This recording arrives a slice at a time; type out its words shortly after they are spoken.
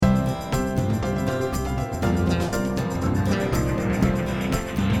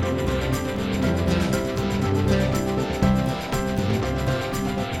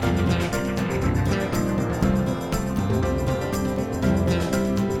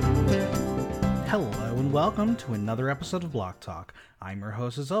and welcome to another episode of Block Talk. I'm your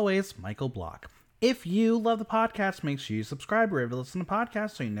host, as always, Michael Block. If you love the podcast, make sure you subscribe wherever you listen to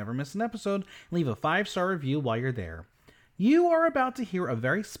podcasts so you never miss an episode, and leave a 5-star review while you're there. You are about to hear a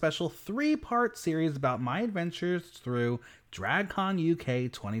very special 3-part series about my adventures through DragCon UK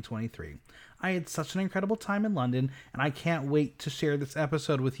 2023. I had such an incredible time in London, and I can't wait to share this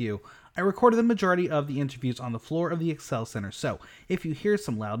episode with you. I recorded the majority of the interviews on the floor of the Excel Center, so if you hear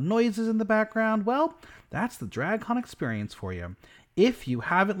some loud noises in the background, well, that's the DragCon experience for you. If you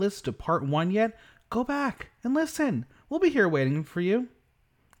haven't listened to part 1 yet, go back and listen. We'll be here waiting for you.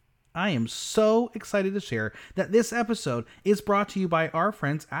 I am so excited to share that this episode is brought to you by our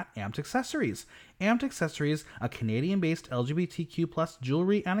friends at Amped Accessories. Amped Accessories, a Canadian-based LGBTQ+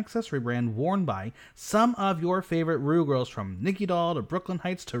 jewelry and accessory brand worn by some of your favorite Rue girls, from Nikki Doll to Brooklyn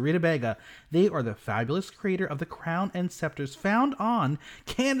Heights to Rita Bega. They are the fabulous creator of the crown and scepters found on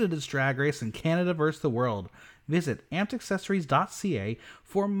Canada's Drag Race and Canada vs. the World. Visit ampedaccessories.ca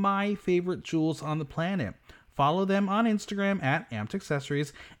for my favorite jewels on the planet. Follow them on Instagram at Amped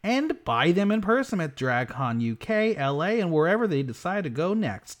Accessories and buy them in person at DragCon UK, LA, and wherever they decide to go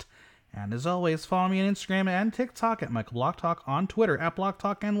next. And as always, follow me on Instagram and TikTok at Michael Block Talk, on Twitter at Block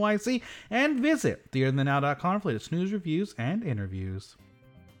Talk NYC, and visit theatherthenow.com for latest news, reviews, and interviews.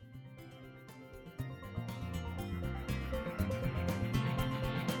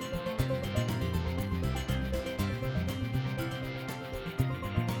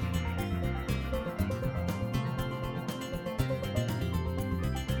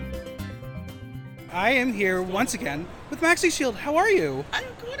 I am here once again with Maxi Shield. How are you? I'm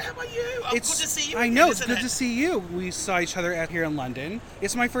good. How are you? Oh, good to see you. I know, it's good to see you. We saw each other here in London.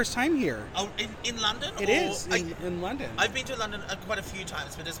 It's my first time here. Oh, in London? It is, in London. I've been to London quite a few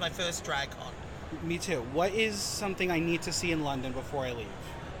times, but it's my first DragCon. Me too. What is something I need to see in London before I leave?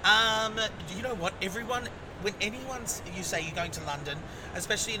 You know what? When you say you're going to London,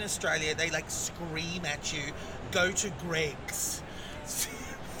 especially in Australia, they like scream at you, go to Greg's.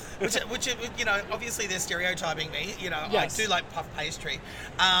 Which, you know, obviously they're stereotyping me. You know, yes. I do like puff pastry.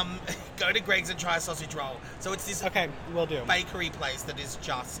 Go to Greg's and try a sausage roll. So it's this will do. Bakery place that is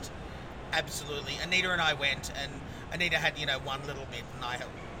just absolutely. Anita and I went, and Anita had, you know, one little bit, and I had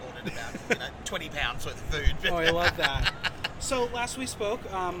ordered about, £20 worth of food. Oh, I love that. So last we spoke,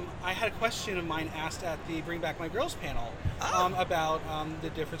 I had a question of mine asked at the Bring Back My Girls panel about the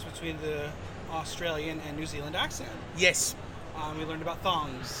difference between the Australian and New Zealand accent. Yes. We learned about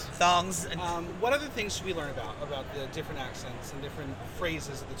thongs. And what other things should we learn about the different accents and different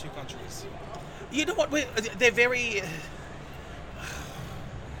phrases of the two countries? You know what? They're very...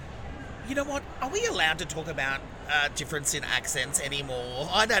 You know what? Are we allowed to talk about difference in accents anymore?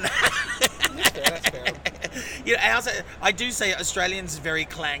 I don't know. That's fair. You know, I do say Australians are very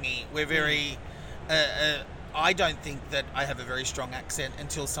clangy. We're very... I don't think that I have a very strong accent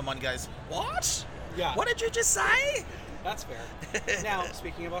until someone goes, "What? Yeah. What did you just say?" That's fair. Now,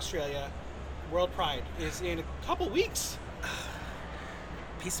 speaking of Australia, World Pride is in a couple weeks.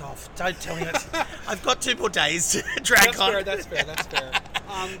 Piss off. Don't tell me that. I've got 2 more days to drag on. That's fair.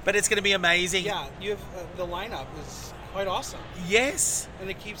 But it's going to be amazing. Yeah, you have the lineup is quite awesome. Yes. And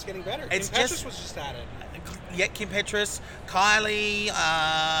it keeps getting better. It's Kim Petras was just added. Yeah, Kim Petras, Kylie,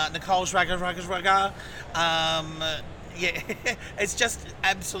 Nicole Schrager. Yeah, it's just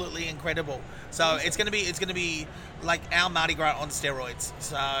absolutely incredible. So it's gonna be like our Mardi Gras on steroids.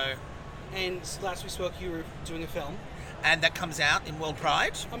 So. And last we spoke, you were doing a film. And that comes out in World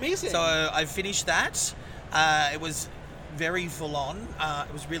Pride. Amazing. So I finished that. It was very full on.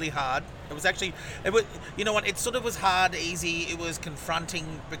 It was really hard. You know what? It sort of was hard, easy. It was confronting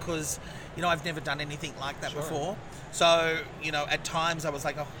because, you know, I've never done anything like that before. So, you know, at times I was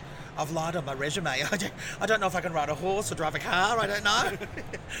like, oh, I've lied on my resume. I don't know if I can ride a horse or drive a car. I don't know.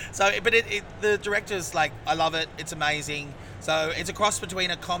 But the director's like, I love it. It's amazing. So it's a cross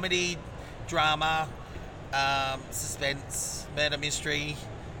between a comedy, drama, suspense, murder mystery.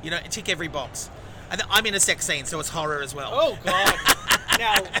 You know, tick every box. And I'm in a sex scene, so it's horror as well. Oh, God.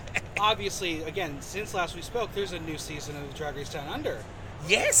 Now, obviously, again, since last we spoke, there's a new season of Drag Race Down Under.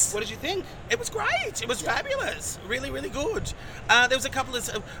 Yes. What did you think? It was great. It was fabulous. Really, really good. There was a couple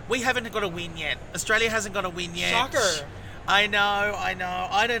of... we haven't got a win yet. Australia hasn't got a win yet. Shocker. I know.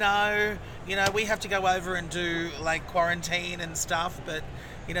 I don't know. You know, we have to go over and do, like, quarantine and stuff, but,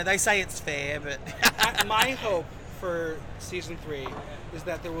 you know, they say it's fair, but... My hope for season 3 is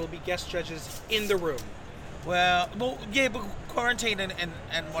that there will be guest judges in the room. Well, yeah, but quarantine and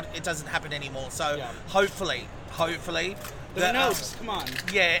what, it doesn't happen anymore. So hopefully, The notes, come on.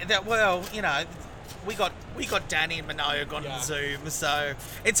 Yeah, well, you know, we got we got Danny and Minogue on Zoom. So,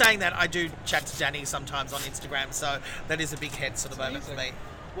 in saying that, I do chat to Danny sometimes on Instagram. So, that is a big head sort of moment for me.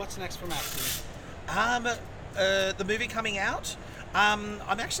 What's next for Maxie? The movie coming out. I'm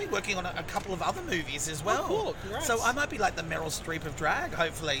actually working on a couple of other movies as well. Oh, cool. Congrats. So I might be like the Meryl Streep of drag,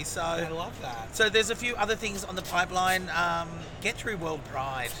 hopefully. So I love that. So there's a few other things on the pipeline. Get through World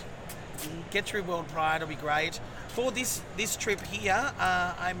Pride. Get through World Pride will be great. For this trip here,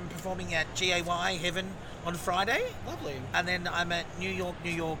 I'm performing at GAY Heaven on Friday. Lovely. And then I'm at New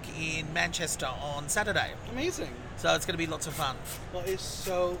York in Manchester on Saturday. Amazing. So it's going to be lots of fun. Well, it's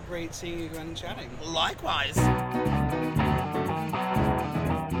so great seeing you again and chatting. Likewise.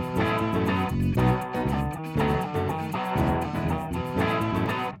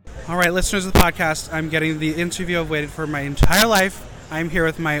 All right, listeners of the podcast, I'm getting the interview I've waited for my entire life. I'm here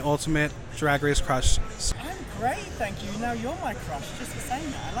with my ultimate Drag Race crush. I'm great, thank you. Now you're my crush. Just for saying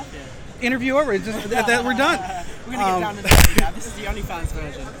that, I love it. Interview over. We're done. We're gonna get down to the now. This is the OnlyFans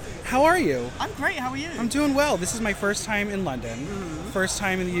version. How are you? I'm great. How are you? I'm doing well. This is my first time in London. First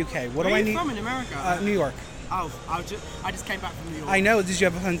time in the UK. What Where do I are you need? from in America? New York. Oh, I just came back from New York. I know. Did you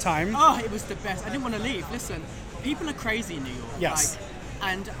have a fun time? Oh, it was the best. I didn't want to leave. Listen, people are crazy in New York. Yes.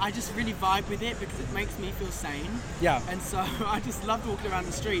 And I just really vibe with it because it makes me feel sane. Yeah. And so I just loved walking around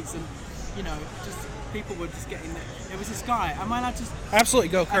the streets and, just people were just getting there. There was this guy. Am I allowed to? Absolutely.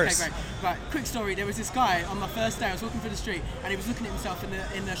 Go curse. Okay, great. Right, quick story. There was this guy on my first day. I was walking through the street and he was looking at himself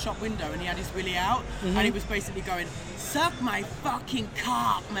in the shop window and he had his willy out and he was basically going, "Suck my fucking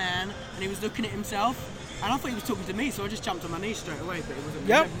cock, man!" And he was looking at himself. And I thought he was talking to me, so I just jumped on my knees straight away, but it wasn't me.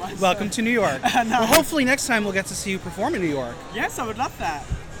 Yep. Never mind. Welcome to New York. No. Well, hopefully next time we'll get to see you perform in New York. Yes, I would love that.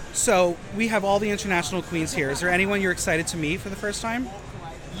 So we have all the international queens here. Is there anyone you're excited to meet for the first time?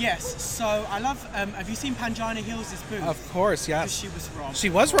 Yes, so I love, have you seen Pangina Hills' booth? Of course, yes. She was robbed. She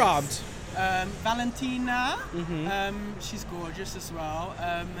was robbed. Valentina, she's gorgeous as well.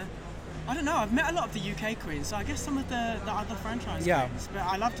 I don't know, I've met a lot of the UK queens, so I guess some of the other franchise queens. But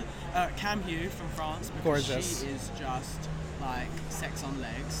I loved Cam Hugh from France because gorgeous. She is just like sex on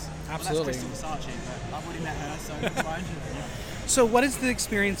legs. Absolutely. Well, that's Crystal Versace, but I've already met her, so it's fine. So what has the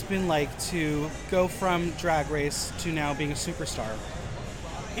experience been like to go from Drag Race to now being a superstar?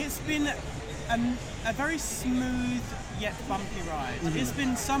 It's been a very smooth yet bumpy ride. It's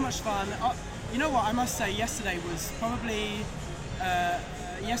been so much fun. You know what, I must say, yesterday was probably...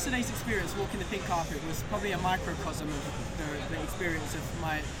 yesterday's experience walking the pink carpet was probably a microcosm of the experience of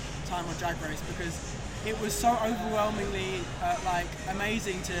my time on Drag Race because it was so overwhelmingly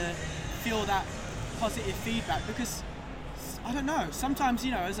amazing to feel that positive feedback because I don't know, sometimes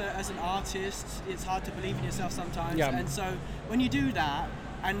as an artist it's hard to believe in yourself sometimes and so when you do that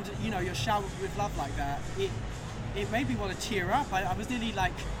and you're showered with love like that, it made me want to tear up. I was nearly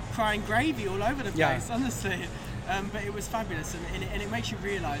like crying gravy all over the place, honestly. But it was fabulous, and it makes you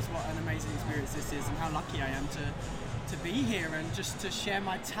realise what an amazing experience this is, and how lucky I am to be here and just to share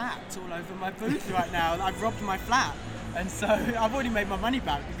my tat all over my booth right now. I've robbed my flat, and so I've already made my money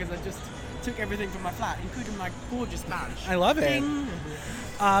back because I just took everything from my flat, including my gorgeous badge. I love it. Ding.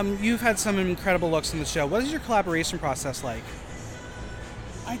 You've had some incredible looks on the show. What is your collaboration process like?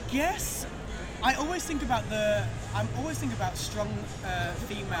 I guess I always think about strong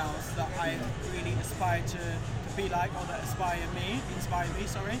females that I really aspire to be like, or that inspire me.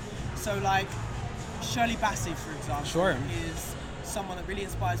 Sorry. So like Shirley Bassey, for example, is someone that really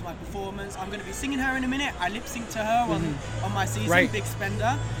inspires my performance. I'm going to be singing her in a minute. I lip sync to her on my season, Big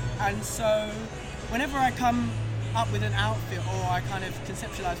Spender, and so whenever I come up with an outfit or I kind of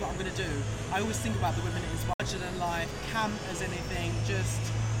conceptualize what I'm going to do, I always think about the women that inspire. Larger than life, camp as anything, just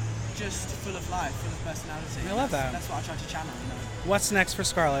full of life, full of personality. I love that. That's what I try to channel. What's next for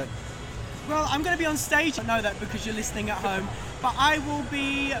Scarlett? Well, I'm going to be on stage. I know that because you're listening at home, but I will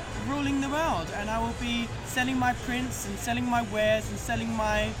be ruling the world, and I will be selling my prints and selling my wares and selling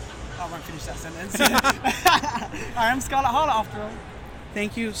my... I won't finish that sentence. I am Scarlett Harlot after all.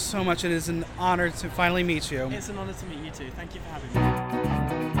 Thank you so much. It is an honor to finally meet you. It's an honor to meet you too. Thank you for having me.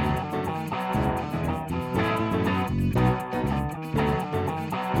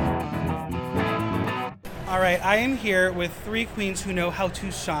 All right, I am here with three queens who know how to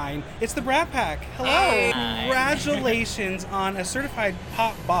shine. It's the Brat Pack. Hello. Hi. Congratulations on a certified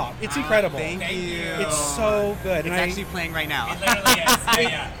pop bop. It's incredible. Thank you. It's so good. It's actually playing right now. It literally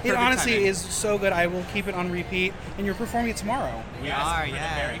is. Yeah. It honestly is so good. I will keep it on repeat. And you're performing it tomorrow. We Yes, are, for the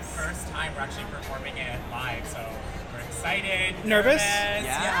very yes. first time we're actually performing it live, so we're excited. Nervous?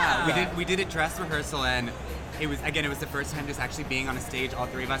 Yeah, that. We did a dress rehearsal, and it was the first time just actually being on a stage, all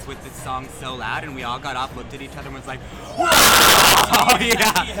three of us, with this song so loud, and we all got up, looked at each other, and was like, "Whoa!"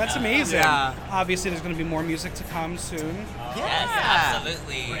 Yeah. That's amazing. Yeah. Obviously, there's going to be more music to come soon. Yes,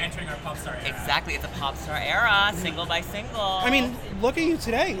 absolutely. We're entering our pop star era. Exactly, it's a pop star era, single by single. I mean, look at you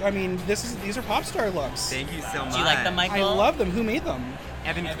today. I mean, these are pop star looks. Thank you so much. do you like them, Michael? I love them. Who made them?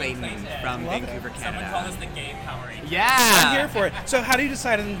 Evan Clayton from Love it. Vancouver, Someone Canada. called us the gay Power Rangers. Yeah. I'm here for it. So how do you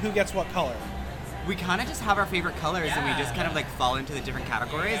decide on who gets what color? We kind of just have our favorite colors, and we just kind of like fall into the different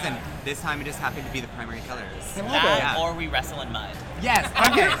categories, and this time it just happened to be the primary colors. I love That, it. Yeah. or we wrestle in mud. Yes.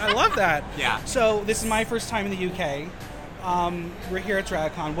 Okay, I love that. Yeah. So this is my first time in the UK. We're here at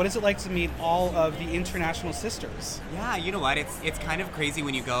DragCon. What is it like to meet all of the international sisters? Yeah, you know what? It's kind of crazy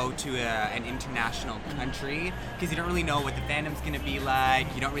when you go to an international country because you don't really know what the fandom's going to be like.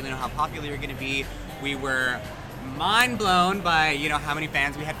 You don't really know how popular you're going to be. We were mind blown by how many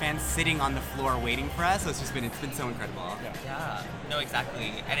fans we had. Fans sitting on the floor waiting for us. So it's been so incredible. Yeah, no,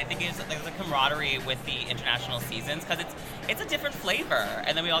 exactly. And I think there's a camaraderie with the international seasons because it's a different flavor,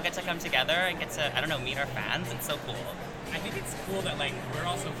 and then we all get to come together and get to meet our fans. It's so cool. I think it's cool that like we're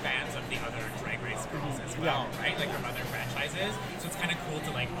also fans of the other Drag Race girls as well, right? Like from other franchises. So it's kind of cool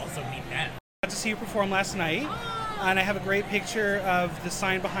to like also meet them. I got to see you perform last night, and I have a great picture of the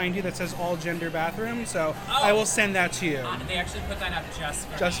sign behind you that says all gender bathroom. So I will send that to you, They actually put that up just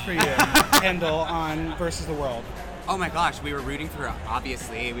for just me. for you. Kendall on Versus the World. Oh my gosh, we were rooting for her.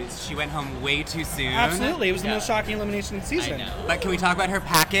 Obviously, she went home way too soon. Absolutely, it was the most shocking elimination of the season. I know. But can we talk about her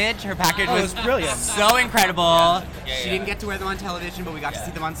package? Her package Oh, it was was brilliant. so incredible. Yeah, She yeah. didn't get to wear them on television, but we got to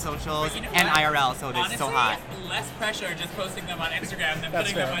see them on socials But you know and what? IRL, so it's Honestly, so hot. less pressure just posting them on Instagram than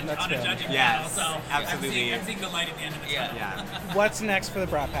That's putting fair, them that's on a fair. judging panel. Yes, So absolutely. I'm seeing the light at the end of the tunnel. Yeah. Yeah. What's next for the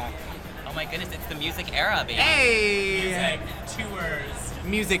Brat Pack? Oh my goodness, it's the music era, baby. Hey! Music, tours,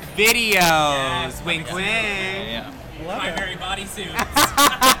 Music videos. Yes, Wink, coming up. wink. Yeah. Love it. primary bodysuits.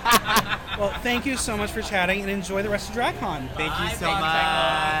 Well, thank you so much for chatting, and enjoy the rest of DragCon. Thank you Bye, so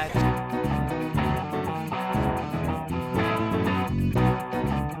thank you. much.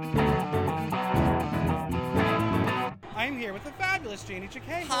 I'm here with the fabulous Janie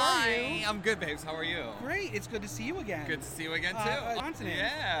Chakay. How are Hi, you? I'm good, babes. How are you? Great. It's good to see you again. Good to see you again too. Continent.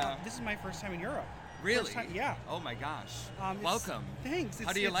 Yeah. This is my first time in Europe. Really? First time, yeah. Oh my gosh. It's- Welcome. Thanks.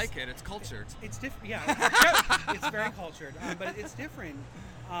 How do you like it? It's cultured. It's different. Yeah. It's very cultured, but it's different.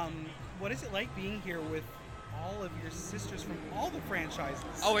 What is it like being here with all of your sisters from all the franchises?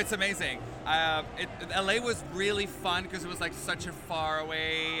 Oh, it's amazing. LA was really fun because it was like such a far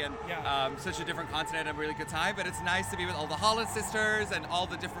away and Yeah. such a different continent and a really good time. But it's nice to be with all the Holland sisters and all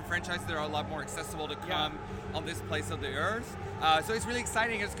the different franchises that are a lot more accessible to come on this place of the earth. So it's really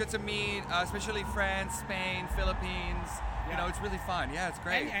exciting. It's good to meet, especially France, Spain, Philippines. You know, it's really fun. Yeah, it's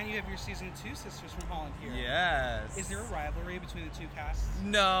great. And you have your season 2 sisters from Holland here. Yes. Is there a rivalry between the two casts?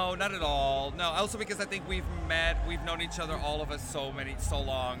 No, not at all. No, also because I think we've known each other, all of us, so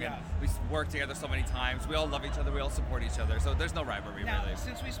long, and we've worked together so many times. We all love each other, we all support each other, so there's no rivalry Now, really.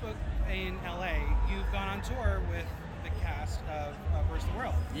 since we spoke in LA, you've gone on tour with the cast of Versus the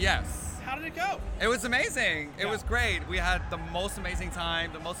World. Yes. How did it go? It was amazing. It Yeah. was great. We had the most amazing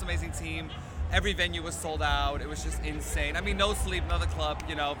time, the most amazing team. Every venue was sold out. It was just insane. I mean, no sleep, no the club,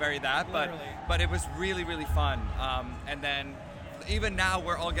 very that, Literally. but it was really, really fun. And then even now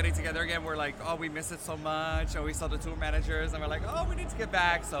we're all getting together again. We're like, oh, we miss it so much. And we saw the tour managers and we're like, oh, we need to get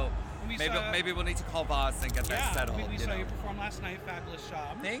back. So We maybe saw- maybe we'll need to call Voss and get that settled. we saw know. you perform last night. Fabulous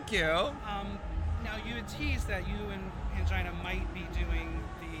job. Thank you. Now, you had teased that you and Pangina might be doing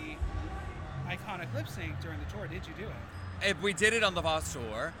the iconic lip sync during the tour. Did you do it? We did it on the Voss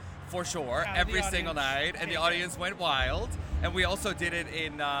tour, for sure, How did the every single audience night, and the take it? audience went wild. And we also did it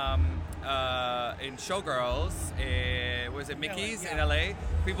in Showgirls. Was it Mickey's in yeah. LA?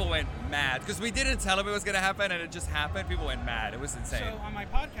 People went mad because we didn't tell them it was gonna happen, and it just happened. People went mad. It was insane. So on my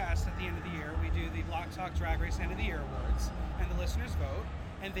podcast at the end of the year, we do the Block Talk Drag Race End of the Year Awards, and the listeners vote,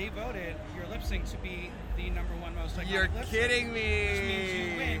 and they voted your lip sync to be the #1 most iconic You're lip sync, kidding me. which means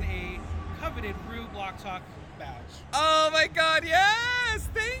you win a coveted Rue Block Talk badge. Oh my God! Yes,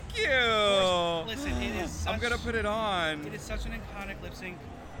 thank you. Listen, it is I'm gonna such- put it on. It is such an iconic lip sync.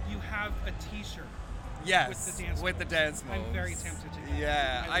 You have a T-shirt. Yes, with the dance moves. moves. I'm very tempted to get it.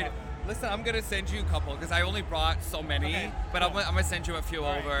 Yeah, I love it. listen. I'm gonna send you a couple because I only brought so many, Okay, but cool. I'm gonna send you a few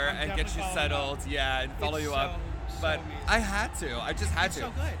All right, over I'm and get definitely you following settled. up. Yeah, and follow It's you up. so But amazing. I had to. I just had It's to. so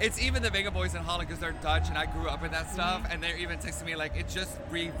good. It's even the Mega Boys in Holland because they're Dutch and I grew up with that stuff, Mm-hmm. and they're even texting me like it just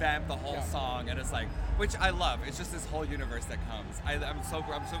revamped the whole Yeah. song, and it's like, which I love. It's just this whole universe that comes. I'm so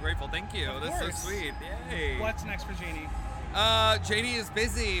grateful. Thank you. Of That's course. so sweet. Yay. What's next for Janie? JD is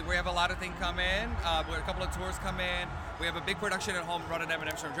busy. We have a lot of things coming. We have a couple of tours coming. We have a big production at home, Run and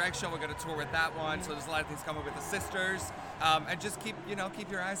M&M's from Drag Show. We're going to tour with that one. So there's a lot of things coming with the sisters. And just keep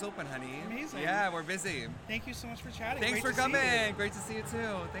your eyes open, honey. Amazing. Yeah, we're busy. Thank you so much for chatting. Thanks Great for to see coming. you. Great to see you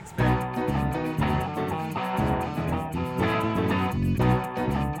too. Thanks, man.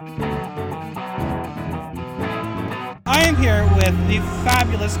 I am here with the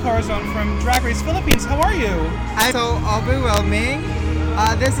fabulous Corazon from Drag Race Philippines. How are you? I'm so overwhelming.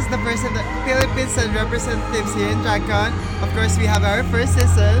 This is the first of the Philippines and representatives here in DragCon. Of course, we have our first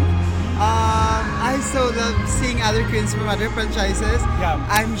season. I so love seeing other queens from other franchises. Yeah.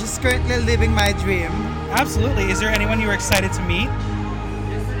 I'm just currently living my dream. Absolutely. Is there anyone you were excited to meet?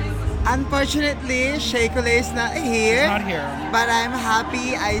 Unfortunately, Shea Coulee is not here. Not here. But I'm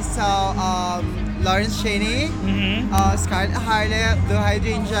happy I saw Lawrence Cheney, Scarlett Harlot, Blue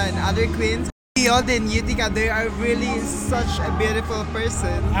Hydrangea, and other queens. Yod and Utica, they are really such a beautiful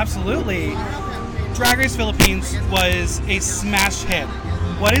person. Absolutely. Drag Race Philippines was a smash hit.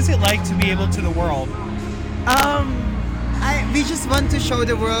 What is it like to be able to the world? We just want to show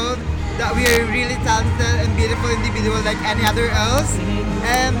the world that we are really talented and beautiful individual like any other else.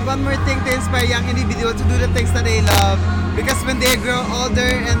 And one more thing, to inspire young individuals to do the things that they love. Because when they grow older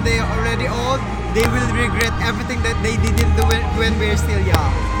and they are already old, they will regret everything that they didn't do when we're still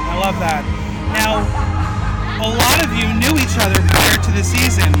young. I love that. Now, a lot of you knew each other prior to the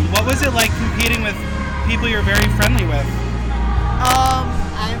season. What was it like competing with people you're very friendly with?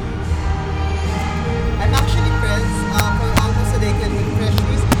 I'm actually friends for almost a decade with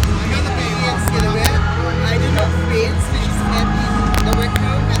Freshers. Mainly in Silhouette. I do know friends, which is met in the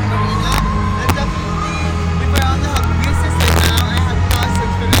workroom and Marina. And definitely, before I only have few sisters now, I have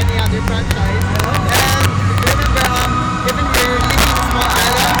cousins from any other franchise. And remember, even we're living in a small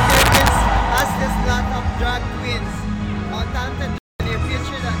island, Philippines has this lot of drag queens, talented in their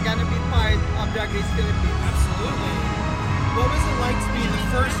future that are gonna be part of Drag Race Philippines. Absolutely. What was it like to be the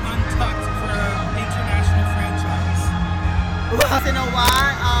first Untucked for an international franchise? Well, you know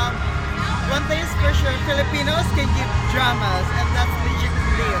what? One thing is for sure, Filipinos can give dramas, and that's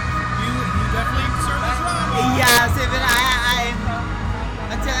legitimately it. You definitely serve the drama. Yes, even I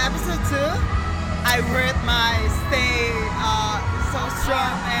until episode 2, I worked my stay so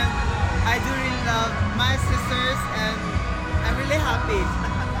strong, and I do really love my sisters, and I'm really happy.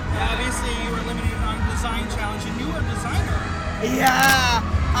 Obviously, you were limited on design challenge, and you were a designer. Yeah.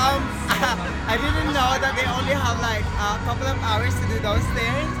 I didn't know that they only have like a couple of hours to do those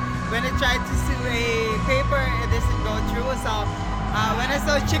things. When I tried to sew a paper, it doesn't go through. So when I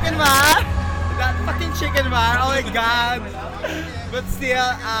saw chicken bar, that fucking chicken bar, oh my god. But still,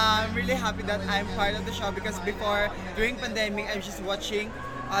 I'm really happy that I'm part of the show because before, during pandemic, I was just watching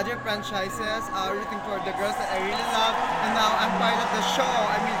other franchises, rooting for the girls that I really love, and now I'm part of the show.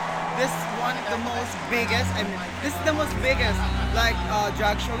 I mean, this is one of the most biggest, this is the most biggest, like,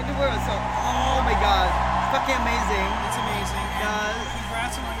 drag show in the world, so, oh my god, it's fucking amazing. It's amazing. Yes.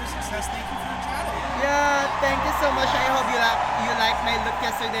 Congrats on all your success. Thank you for chatting. Yeah, thank you so much. I hope you like my look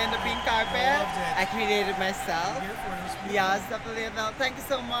yesterday on the pink carpet. I loved it. I created myself. Here for it. Yes, definitely. Thank you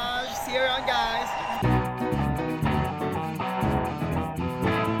so much. See you around, guys.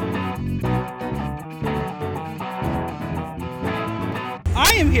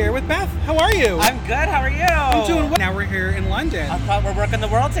 I am here with Beth. How are you? I'm good. How are you? I'm doing well. Now we're here in London. I thought we're working the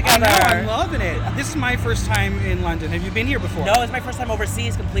world I together. know, I'm loving it. This is my first time in London. Have you been here before? No, it's my first time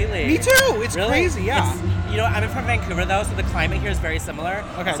overseas completely. Me too. It's Really? crazy, yeah. I'm from Vancouver though, so the climate here is very similar.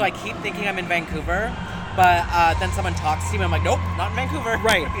 Okay. So I keep thinking I'm in Vancouver, but then someone talks to me, I'm like, nope, not in Vancouver.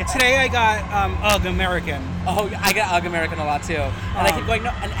 Right. Today I got UGG American. Oh, I get UGG American a lot too, and I keep going.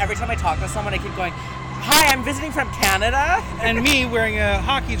 No, and every time I talk to someone, I keep going, hi, I'm visiting from Canada. And me wearing a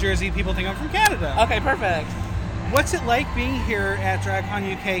hockey jersey, people think I'm from Canada. Okay, perfect. What's it like being here at DragCon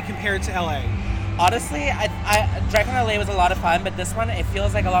UK compared to LA? Honestly, DragCon LA was a lot of fun, but this one, it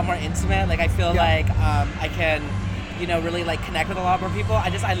feels like a lot more intimate. Like I feel like I can, really like connect with a lot more people.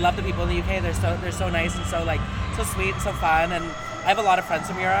 I love the people in the UK. They're so nice and so sweet and so fun. And I have a lot of friends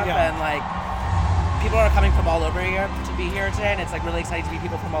from Europe, and like people are coming from all over Europe to be here today, and it's like really exciting to meet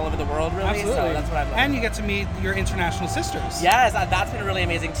people from all over the world. Really, Absolutely. so that's what I'm. And you get to meet your international sisters. Yes, that's been really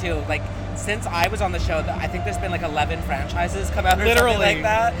amazing too. Like since I was on the show, I think there's been like 11 franchises come out or Literally, something like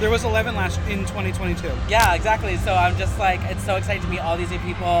that. There was 11 in 2022. Yeah, exactly. So I'm just like, it's so exciting to meet all these new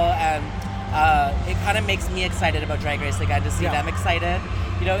people, and it kind of makes me excited about Drag Race again to see them excited.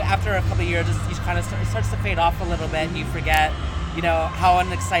 After a couple of years, it kind of starts to fade off a little bit, and you forget, how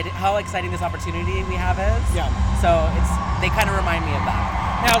exciting this opportunity we have is. Yeah. So they kind of remind me of that.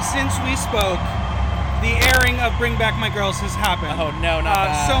 Now, since we spoke, the airing of Bring Back My Girls has happened. Oh no, not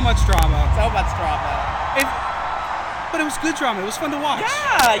that. So much drama. So much drama. But it was good drama. It was fun to watch.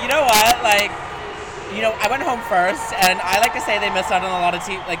 Yeah, you know what? Like, you know, I went home first, and I like to say they missed out on a lot of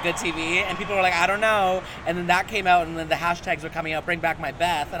good TV, and people were like, I don't know. And then that came out, and then the hashtags were coming out, Bring Back My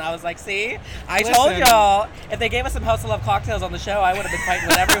Beth, and I was like, see? I told y'all, if they gave us some House of Love cocktails on the show, I would have been fighting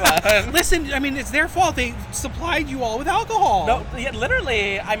with everyone. Listen, I mean, it's their fault. They supplied you all with alcohol. No, yeah,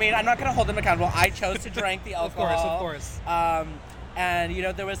 literally. I mean, I'm not going to hold them accountable. I chose to drink the alcohol. Of course. And, you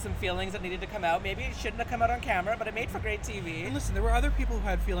know, there was some feelings that needed to come out. Maybe it shouldn't have come out on camera, but it made for great TV. And listen, there were other people who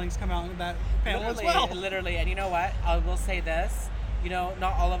had feelings come out in that panel as well. Literally. And you know what? I will say this. You know,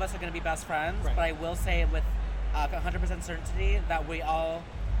 not all of us are going to be best friends, but I will say with 100% certainty that we all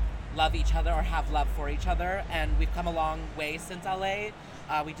love each other or have love for each other. And we've come a long way since LA.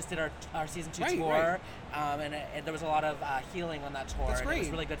 We just did our season 2 tour, and there was a lot of healing on that tour. That's great. And it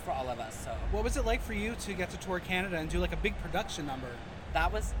was really good for all of us. So, what was it like for you to get to tour Canada and do like a big production number?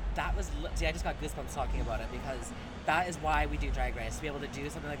 That was. See, I just got goosebumps talking about it because that is why we do Drag Race, to be able to do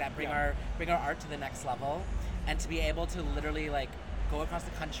something like that, bring our art to the next level, and to be able to literally like go across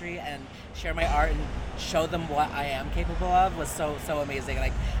the country and share my art and show them what I am capable of was so amazing.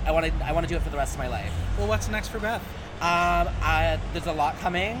 Like I want to do it for the rest of my life. Well, what's next for Beth? There's a lot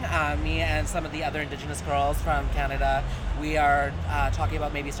coming. Me and some of the other Indigenous girls from Canada, we are talking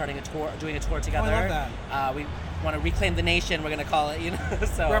about maybe doing a tour together. Oh, I love that. We want to reclaim the nation, we're going to call it, you know.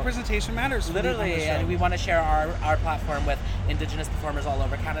 So representation matters. Literally, and we want to share our platform with Indigenous performers all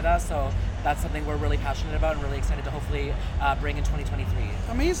over Canada. So that's something we're really passionate about and really excited to hopefully bring in 2023.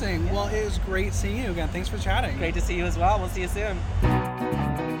 Amazing. Yeah. Well, it was great seeing you again. Thanks for chatting. Great to see you as well. We'll see you soon.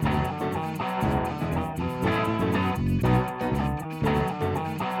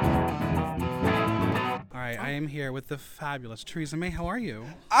 I am here with the fabulous Theresa May. How are you?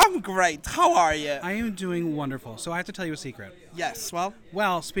 I'm great. How are you? I am doing wonderful. So I have to tell you a secret. Yes, well?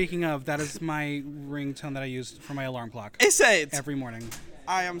 Well, speaking of, that is my ringtone that I use for my alarm clock. Is it? Every morning.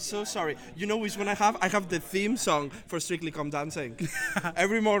 I am so sorry. You know which one I have? I have the theme song for Strictly Come Dancing.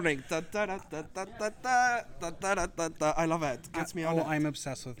 Every morning. I love it. Gets me on it. I'm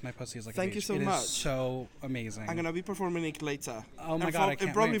obsessed with My Pussy Is Like a Thank Beach. you so much. It is so amazing. I'm going to be performing it later. Oh my God, I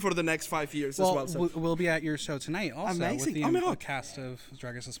can't probably wait. for the next 5 years as well. So. We'll be at your show tonight also. Amazing. With the cast of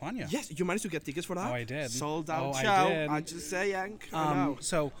Drag Race España. Yes, you managed to get tickets for that? Oh, I did. Sold out show. I did. I just saying.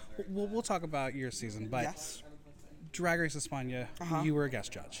 So we'll talk about your season, but yes. Drag Race España, you were a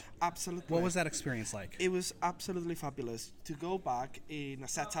guest judge. Absolutely. What was that experience like? It was absolutely fabulous to go back in a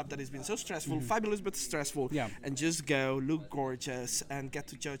setup that has been so stressful, fabulous but stressful, and just go, look gorgeous, and get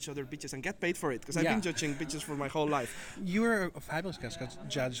to judge other bitches and get paid for it, because I've been judging bitches for my whole life. You were a fabulous guest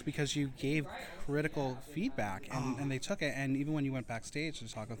judge because you gave critical feedback, and they took it, and even when you went backstage to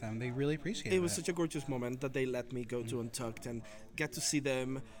talk with them, they really appreciated it. It was such a gorgeous moment that they let me go to Untucked and get to see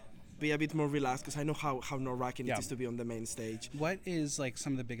them be a bit more relaxed, because I know how nerve-wracking it is to be on the main stage. What is like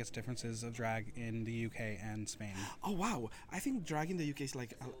some of the biggest differences of drag in the UK and Spain? Oh wow, I think drag in the UK is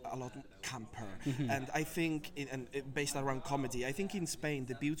like a lot camper, and I think based around comedy. I think in Spain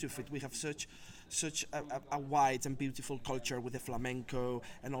the beauty of it, we have such a wide and beautiful culture with the flamenco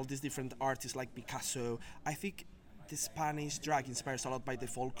and all these different artists like Picasso. I think the Spanish drag inspires a lot by the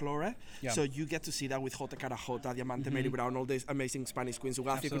folklore, so you get to see that with Jota Cara Jota, Diamante, Mary Brown, all these amazing Spanish queens,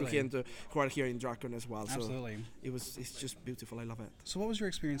 Ugacia Crujiente, who are here in DragCon as well. Absolutely. So it's just beautiful. I love it. So what was your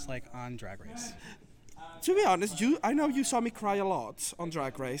experience like on Drag Race? To be honest, I know you saw me cry a lot on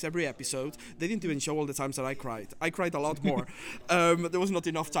Drag Race, every episode. They didn't even show all the times that I cried. I cried a lot more. There was not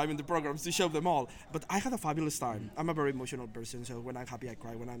enough time in the programs to show them all. But I had a fabulous time. I'm a very emotional person, so when I'm happy, I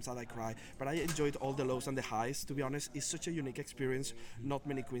cry. When I'm sad, I cry. But I enjoyed all the lows and the highs, to be honest. It's such a unique experience. Not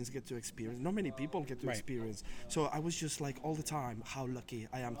many queens get to experience. Not many people get to experience. So I was just like, all the time, how lucky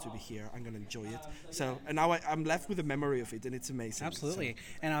I am to be here. I'm going to enjoy it. So, and now I'm left with a memory of it, and it's amazing. Absolutely.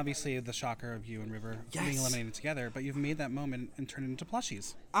 So. And obviously the shocker of you and River being eliminated together, but you've made that moment and turned it into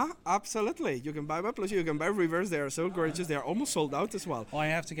plushies. Absolutely. You can buy my plushie, you can buy Rivers. They are so gorgeous. They are almost sold out as well. Well, I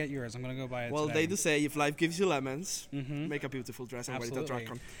have to get yours. I'm going to go buy it Well, today. they do say if life gives you lemons, make a beautiful dress and wear it at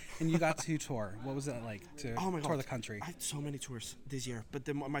DragCon. And you got to tour. What was it like to tour the country? I had so many tours this year,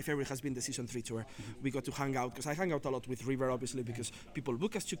 but my favorite has been the season 3 tour. We got to hang out, because I hang out a lot with River, obviously, because people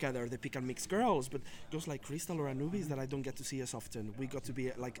book us together, they pick and mix girls, but girls like Crystal or Anubis that I don't get to see as often. We got to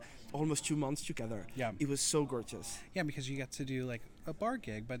be like almost 2 months together. Yeah. It was so gorgeous. Yeah, because you get to do like a bar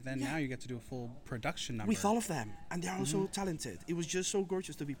gig, but then now you get to do a full production number. With all of them, and they're all so talented. It was just so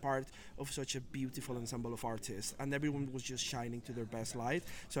gorgeous to be part of such a beautiful ensemble of artists, and everyone was just shining to their best light.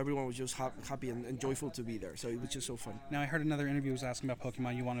 So everyone was just happy and joyful to be there. So it was just so fun. Now I heard another interview was asking about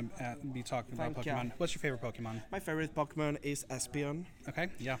Pokemon. You want to be talking about Thank you. Pokemon. What's your favorite Pokemon? My favorite Pokemon is Espeon. Okay,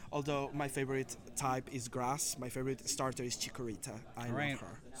 yeah. Although my favorite type is Grass. My favorite starter is Chikorita. I All right. love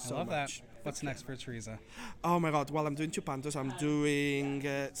her so I love much. that. What's next for Teresa? Oh my God! Well, I'm doing two pantos. I'm doing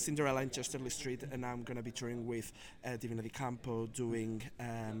Cinderella in Chesterley Street, and I'm gonna be touring with Divina Di Campo doing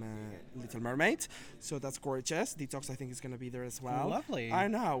Little Mermaid. So that's gorgeous. Detox, I think, is gonna be there as well. Lovely. I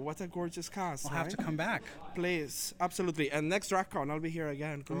know. What a gorgeous cast. I'll have to come back. Please, absolutely. And next DragCon, I'll be here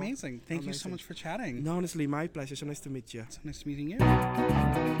again. Girl. Amazing. Thank you so Amazing. much for chatting. No, honestly, my pleasure. So nice to meet you. So nice meeting you.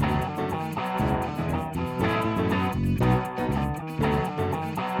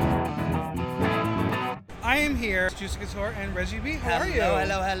 I am here, Juicy Couture and Reggie B. How are you?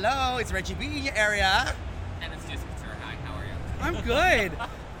 Hello. It's Reggie B in your area. And it's Juicy Couture. Hi, how are you? I'm good.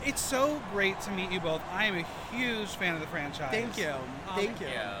 It's so great to meet you both. I am a huge fan of the franchise. Thank you. Thank you.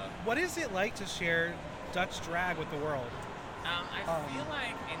 Yeah. What is it like to share Dutch drag with the world? I feel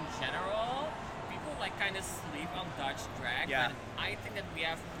like in general, people like kind of sleep on Dutch drag. Yeah. But I think that we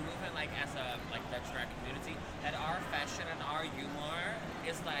have proven, like as a like Dutch drag community, that our fashion and our humor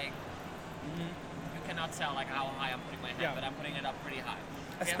is like you cannot tell like how high I'm putting my head, Yeah. but I'm putting it up pretty high.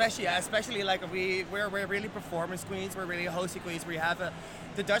 Especially like we're really performance queens. We're really hosty queens. We have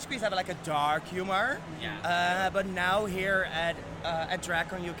the Dutch queens have like a dark humor. Yeah. But now here at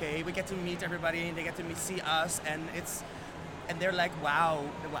DragCon UK, we get to meet everybody and they get to see us, and they're like, wow,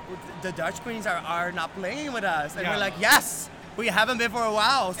 the Dutch queens are not playing with us, and Yeah. we're like, yes, we haven't been for a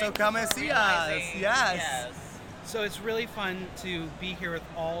while, so Thank come you and for see us. realizing. Yes. So it's really fun to be here with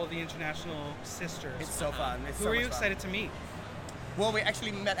all of the international sisters. It's so fun. It's Who so are you much fun. excited to meet? Well, we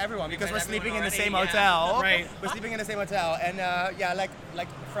actually met everyone because met we're sleeping in everyone the same already, yeah. hotel. Right. We're sleeping in the same hotel, and like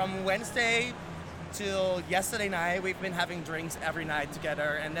from Wednesday till yesterday night, we've been having drinks every night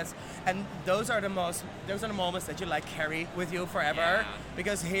together, and those are the moments that you like carry with you forever, Yeah.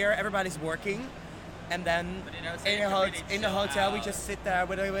 because here everybody's working. And then But in Australia, in, you can really in the chill hotel, we out. just sit there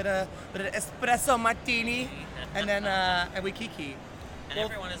with an espresso martini, and then and we kiki. And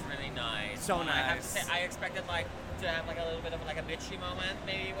everyone is really nice. So I have to nice. say, I expected like to have like a little bit of like a bitchy moment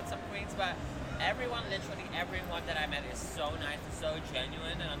maybe with some queens, but literally everyone that I met is so nice and so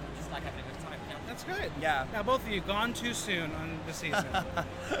genuine, and I'm just like having a good time. Yeah. That's good. Yeah. Now, both of you, gone too soon on the season.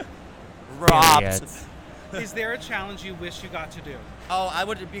 Robbed. Is there a challenge you wish you got to do? Oh, I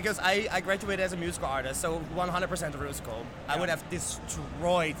would, because I graduated as a musical artist, so 100% musical. I would have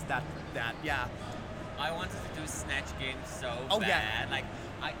destroyed that. Yeah. I wanted to do Snatch Game so Oh, bad. yeah. Like,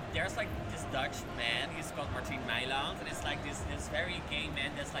 there's like this Dutch man, he's called Martin Meiland, and it's like this very gay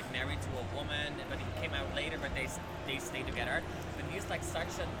man that's like married to a woman, but he came out later, but they stay together. But he's like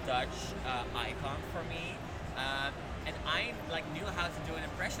such a Dutch icon for me. And I like knew how to do an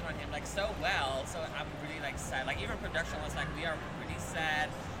impression on him like so well, so I'm really like sad. Like even production was like, we are pretty sad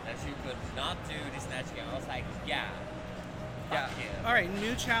that you could not do the Snatch Game. I was like, yeah. Fuck you. All right,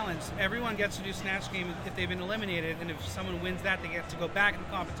 new challenge. Everyone gets to do Snatch Game if they've been eliminated, and if someone wins that, they get to go back in the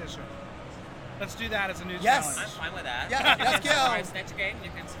competition. Let's do that as a new Yes. challenge. I'm fine with that. Yeah, You let's can go. survive Snatch Game, you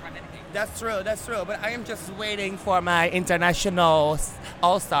can survive anything. That's true. But I am just waiting for my international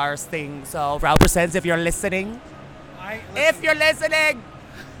all-stars thing. So represents if you're listening. If you're listening.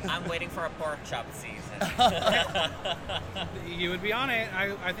 I'm waiting for a pork chop season. You would be on it.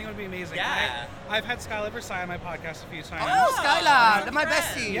 I think it would be amazing. Yeah. I've had Skylar Versailles on my podcast a few times. Oh, Skylar, my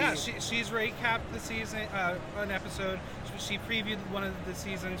bestie. Yeah, she's recapped the season, an episode. She previewed one of the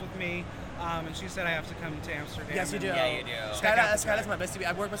seasons with me, and she said I have to come to Amsterdam. Yes, you do. Yeah, you do. Skylar's my bestie.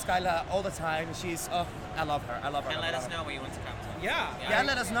 I work with Skylar all the time. She's, I love her. And let us know when you want to come to. Yeah.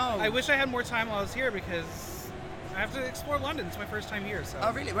 Let us know. I wish I had more time while I was here because I have to explore London. It's my first time here. So.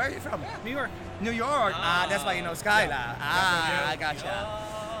 Oh, really? Where are you from? New York. New York. That's why you know Skylar. I gotcha.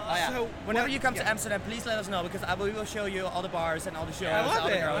 Oh, yeah. So whenever you come to Amsterdam, please let us know, because we will show you all the bars and all the shows. I love all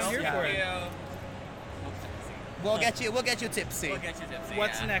the it. girls. I'm here for it. We'll get you tipsy. We'll get you tipsy.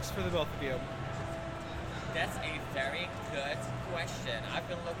 What's yeah. next for the both of you? That's a very good question. I've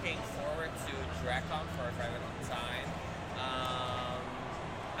been looking forward to DragCon for a very long time.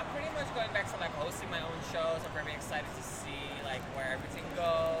 I'm pretty much going back to like hosting my own shows. I'm very excited to see like where everything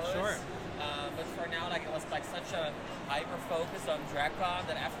goes. Sure. But for now, like it was like such a hyper focus on DragCon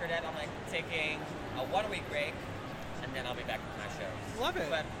that after that I'm like taking a 1 week break, and then I'll be back with my shows. Love it.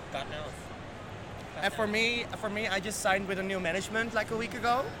 But God knows. And for me, I just signed with a new management like a week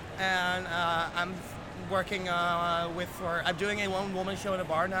ago, and working I'm doing a one-woman show in a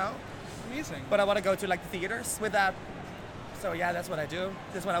bar now. Amazing. But I want to go to like the theaters with that. So yeah, that's what I do.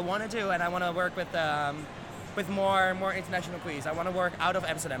 That's what I want to do, and I want to work with more international queens. I want to work out of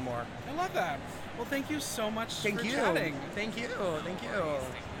Amsterdam more. I love that. Well, thank you so much Thank for you. chatting. Thank you. Thank you.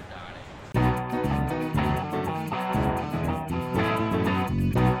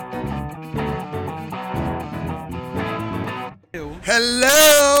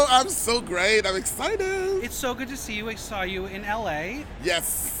 Hello, I'm so great. I'm excited. It's so good to see you. I saw you in LA.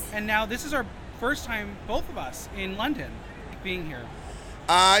 Yes. And now this is our first time, both of us, in London, being here.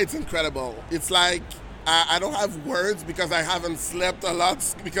 It's incredible. It's like I don't have words because I haven't slept a lot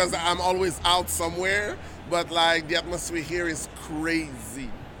because I'm always out somewhere. But like the atmosphere here is crazy.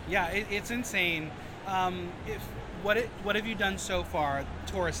 Yeah, it's insane. What have you done so far,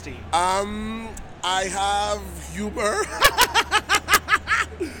 touristy? I have Uber.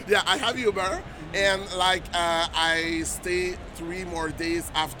 Yeah, I have Uber, and like I stay 3 more days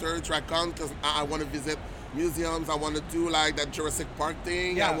after DragCon because I want to visit museums. I want to do like that Jurassic Park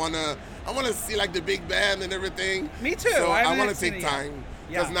thing. Yeah. I want to see like the Big Ben and everything. Me too. So I want to seen take it yet. time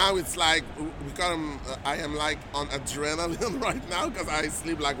because Yeah. now it's like I am like on adrenaline right now because I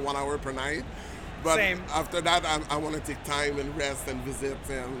sleep like 1 hour per night. But Same. after that, I want to take time and rest and visit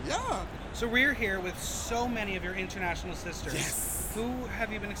and yeah. So we're here with so many of your international sisters. Yes. Who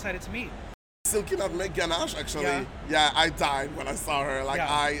have you been excited to meet? Silky Nutmeg Ganache, actually. Yeah. Yeah, I died when I saw her. Like,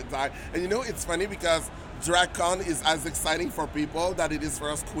 Yeah. I died. And you know, it's funny because DragCon is as exciting for people that it is for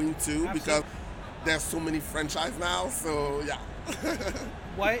us queen too, Absolutely. because there's so many franchise now. So, yeah.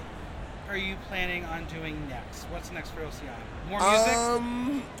 What are you planning on doing next? What's next for Ocean? More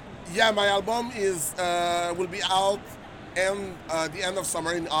music? Yeah, my album is will be out the end of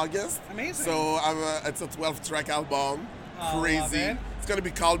summer in August. Amazing. So it's a 12-track album. Oh, love Crazy. it. It's gonna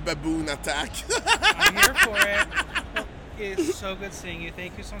be called Baboon Attack. I'm here for it. Well, it's so good seeing you.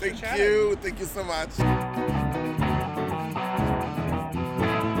 Thank you so much for Thank chatting. you. Thank you so much.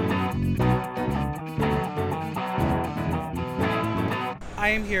 I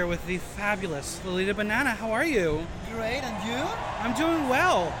am here with the fabulous Lolita Banana. How are you? Great, and you? I'm doing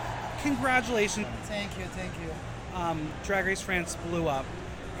well. Congratulations. Thank you, thank you. Drag Race France blew up,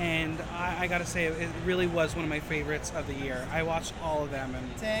 and I gotta say, it really was one of my favorites of the year. I watched all of them,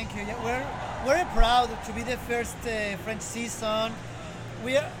 and Thank you. Yeah, we're very proud to be the first French season.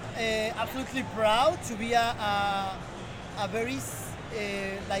 We are absolutely proud to be a very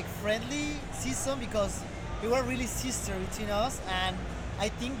like friendly season because we were really sister between us, and I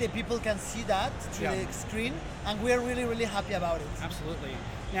think the people can see that through Yeah. the screen, and we are really, really happy about it. absolutely.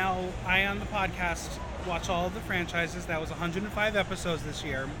 Now, I on the podcast watch all of the franchises. That was 105 episodes this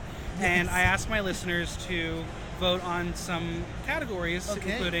year, and I asked my listeners to vote on some categories,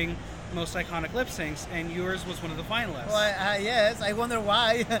 Okay. including most iconic lip syncs, and yours was one of the finalists. Well, yes, I wonder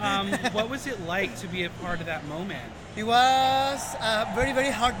why. What was it like to be a part of that moment? It was a very,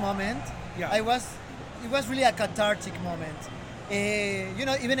 very hard moment. Yeah. It was really a cathartic moment. You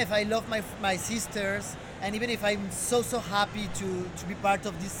know, even if I love my sisters, and even if I'm so happy to be part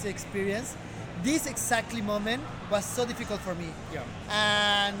of this experience, this exactly moment was so difficult for me. Yeah.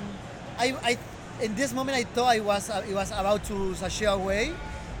 And I in this moment I thought it was about to sashay away,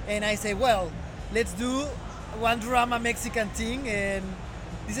 and I say, well, let's do one drama Mexican thing, and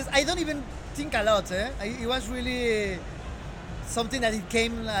this is I don't even think a lot. It was really something that it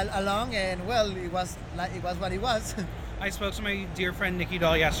came along, and well, it was what it was. I spoke to my dear friend Nikki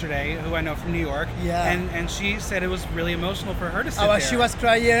Doll yesterday, who I know from New York. Yeah. And she said it was really emotional for her to sit Oh, there. she was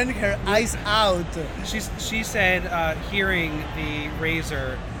crying her eyes out. She said hearing the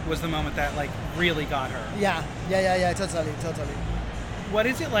razor was the moment that like really got her. Yeah, totally. What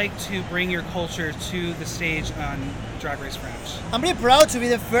is it like to bring your culture to the stage on Drag Race France? I'm really proud to be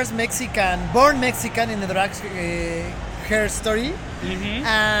the first born Mexican in the drag hair story,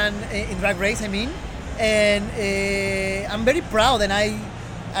 and in Drag Race, I mean. And I'm very proud, and I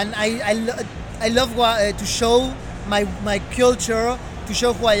love to show my culture, to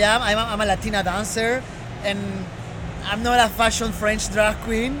show who I am. I'm a Latina dancer, and I'm not a fashion French drag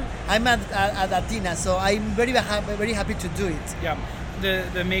queen. I'm a Latina, so I'm very happy to do it. Yeah,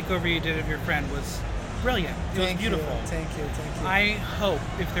 the makeover you did of your friend was brilliant. It was beautiful. Thank you. I hope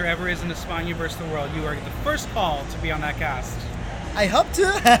if there ever is an España versus the world, you are the first call to be on that cast. I hope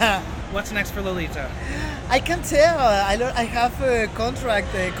to. What's next for Lolita? I can tell. I have a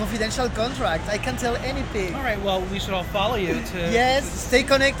contract, a confidential contract. I can tell anything. All right, well, we should all follow you to... Yes, stay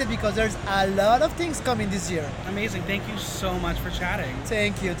connected because there's a lot of things coming this year. Amazing. Thank you so much for chatting.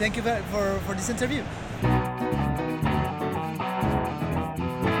 Thank you. Thank you for this interview.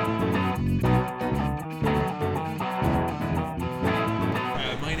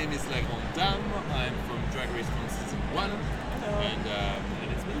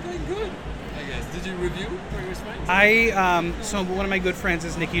 Did you review Drag Race? So one of my good friends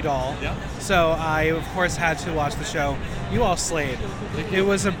is Nikki Doll. Yeah. So I, of course, had to watch the show. You all slayed. It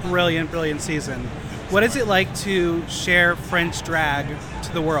was a brilliant, brilliant season. What is it like to share French drag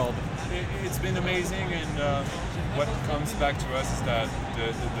to the world? It's been amazing, and what comes back to us is that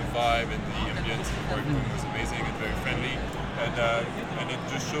the vibe and the ambience of the workroom was amazing and very friendly, and it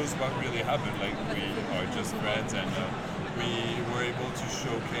just shows what really happened. Like, we are just friends, and we were able to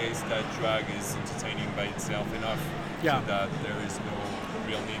showcase that drag is entertaining by itself enough, so that there is no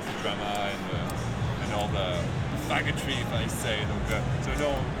real need for drama and all the faggotry, if I say. So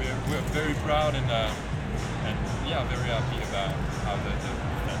no, we're very proud and yeah, very happy about how the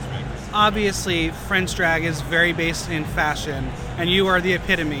French drag is. Obviously, French drag is very based in fashion, and you are the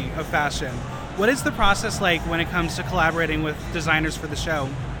epitome of fashion. What is the process like when it comes to collaborating with designers for the show?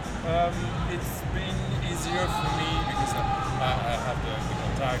 It's been easier for me because I have the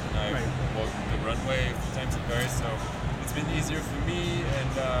contact and I walk the runway a few times in Paris, so it's been easier for me,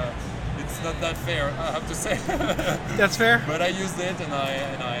 and it's not that fair, I have to say. That's fair. But I used it, and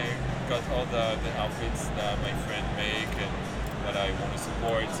I got all the outfits that my friend make and that I want to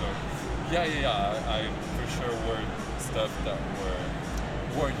support. So yeah, I for sure wore stuff that were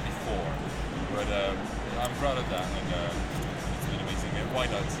worn before, but I'm proud of that, and it's been amazing. And why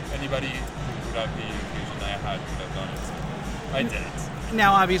not? Anybody who would have the occasion I had could have done it. So I did it.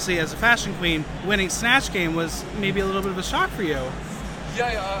 Now, obviously, as a fashion queen, winning Snatch Game was maybe a little bit of a shock for you.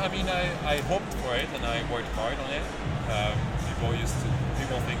 Yeah, I mean, I hoped for it and I worked hard on it.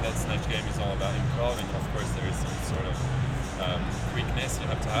 People think that Snatch Game is all about improv, and of course there is some sort of quickness you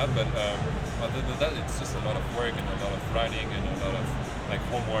have to have, but other than that, it's just a lot of work and a lot of writing and a lot of like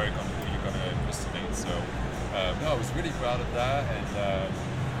homework on who you're gonna impersonate. So no, I was really proud of that,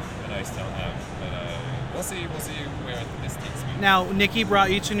 and I still am. But we'll see where this takes me. Now, Nikki brought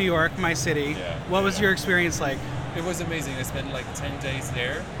you to New York, my city. Yeah. What was your experience like? It was amazing. I spent like 10 days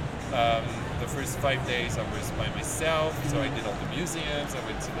there. The first 5 days I was by myself, so I did all the museums, I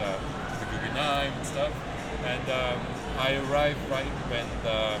went to the Guggenheim and stuff, and I arrived right when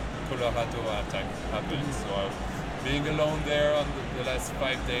the Colorado halftime happened, so being alone there on the last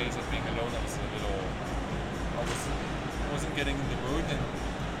 5 days of being alone, I wasn't getting in the mood, and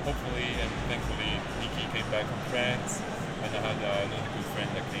hopefully and thankfully Nikki came back from France, and I had another good friend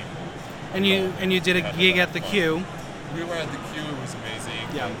that came. And you did a gig at the Q. We were at the Q, it was amazing.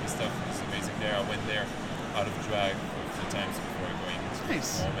 Yeah. The stuff was amazing there. I went there out of drag a few times before going to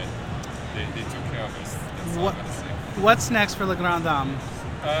Nice. home, and they took care of us. That's all I'm gonna say. What's next for Le Grand Dame?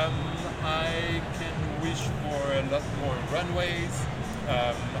 I can wish for a lot more runways.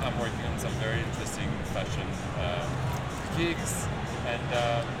 I'm working on some very interesting fashion gigs, and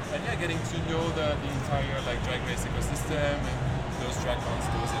yeah, getting to know the entire like Drag Race ecosystem, and those DragCons,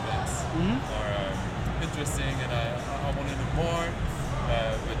 those events are interesting, and I want to know more,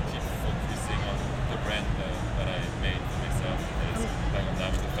 but keep focusing on the brand that I made for myself. And it's like on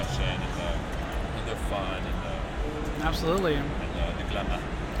that with the fashion and the fun and Absolutely. The glamour.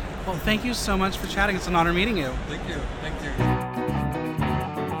 Well, thank you so much for chatting. It's an honor meeting you. Thank you.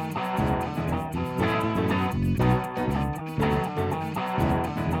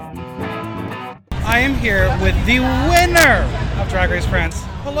 I am here with the winner of Drag Race France.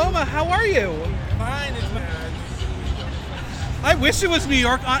 Paloma, how are you? Fine, it's fine. I wish it was New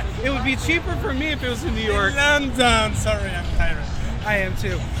York. It would be cheaper for me if it was in New York. London, sorry, I'm tired. I am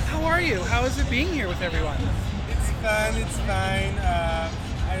too. How are you? How is it being here with everyone? It's fun, it's fine.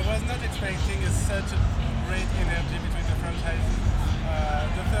 I was not expecting such a great energy between the franchises.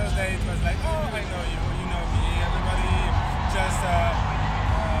 The first day it was like, oh, I know you, you know me, everybody just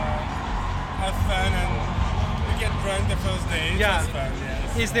have fun and we get drunk the first day. It was fun,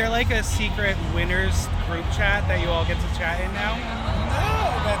 yes. Is there like a secret winners group chat that you all get to chat in now?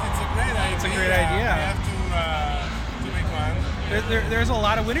 No, but it's a great idea. It's a great idea. We have to make one. There's a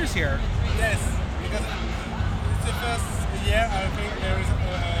lot of winners here. Yes, because it's the first year I think there is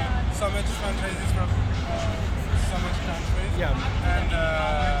so much franchises from so much countries. Yeah. And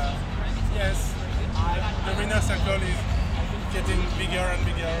yes, the winner circle is getting bigger and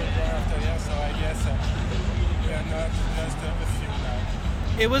bigger year after year. So I guess we are not just a few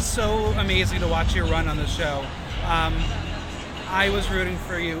now. It was so amazing to watch you run on the show. I was rooting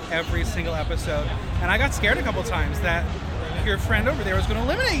for you every single episode, and I got scared a couple times that your friend over there was going to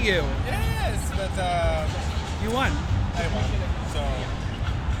eliminate you. Yes, but you won. I won. So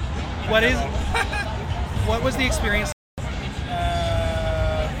what was the experience? I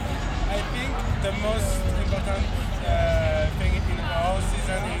think the most important thing in our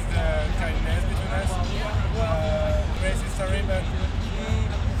season is the kindness between us. Race history, but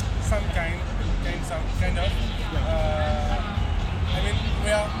some kind. kind of. I mean, we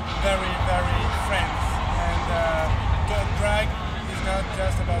are very, very friends, and drag is not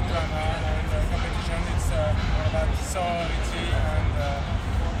just about drama and competition. It's all about sorority and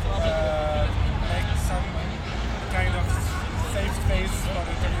make some kind of safe space for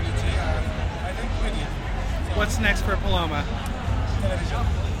the community. And I think we did. What's next for Paloma? Television.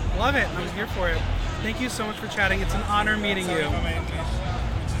 Love it. I'm here for it. Thank you so much for chatting. It's an honor meeting Sorry you. for my English,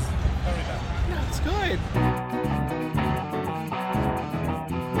 which is very bad. No, it's good.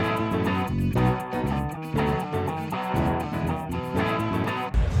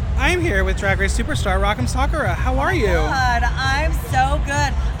 I'm here with Drag Race superstar Rock'em Sakura. How are you? Good. I'm so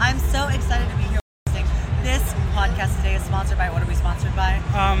good. I'm so excited to be here. This podcast today is sponsored by, what are we sponsored by?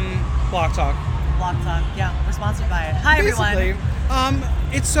 Block Talk. Block Talk. Yeah, we're sponsored by it. Hi, Basically, everyone.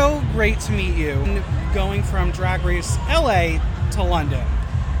 it's so great to meet you. Going from Drag Race LA to London.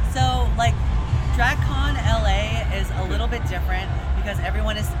 So, like, DragCon LA is a little bit different because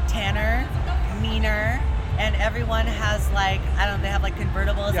everyone is tanner, meaner, and everyone has, like, I don't know, they have like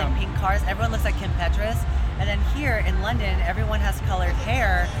convertibles and pink cars. Everyone looks like Kim Petras. And then here in London, everyone has colored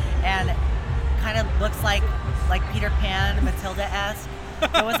hair and kind of looks like Peter Pan, Matilda-esque.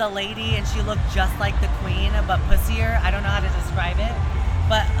 There was a lady and she looked just like the queen, but pussier. I don't know how to describe it.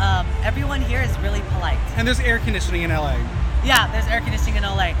 But everyone here is really polite. And there's air conditioning in LA. Yeah, there's air conditioning in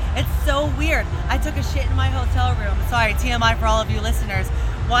LA. It's so weird. I took a shit in my hotel room. Sorry, TMI for all of you listeners.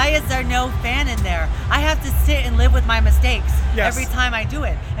 Why is there no fan in there? I have to sit and live with my mistakes every time I do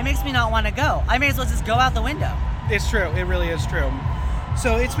it. It makes me not want to go. I may as well just go out the window. It's true. It really is true.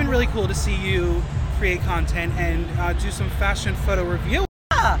 So it's been really cool to see you create content and do some fashion photo review.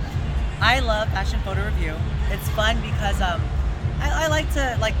 Yeah, I love fashion photo review. It's fun because I like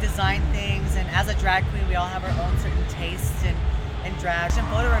to design things, and as a drag queen, we all have our own certain tastes in drag. Fashion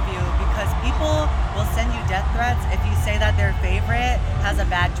photo review because people will send you death threats if you say that their favorite has a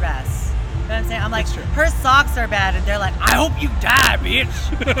bad dress. You know what I'm saying? I'm like, her socks are bad, and they're like, I hope you die, bitch.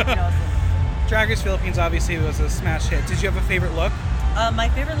 You know, Drag Race Philippines obviously was a smash hit. Did you have a favorite look? My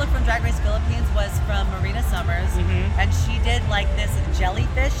favorite look from Drag Race Philippines was from Marina Summers, and she did like this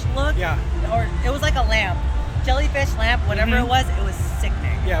jellyfish look. Yeah. Or it was like a lamp. Jellyfish lamp, whatever it was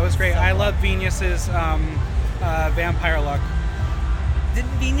sickening. Yeah, it was great. I love Venus's vampire look.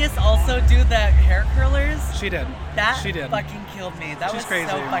 Didn't Venus also do the hair curlers? She did. She did. Fucking killed me. That was crazy.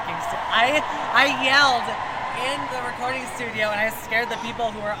 So fucking I yelled in the recording studio and I scared the people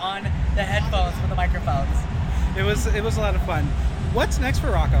who were on the headphones with the microphones. It was a lot of fun. What's next for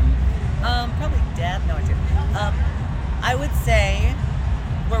Rock'em? Probably death. No, I do. I would say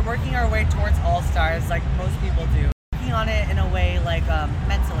we're working our way towards All Stars like most people do. Working on it in a way like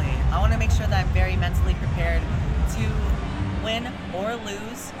mentally. I want to make sure that I'm very mentally prepared to win or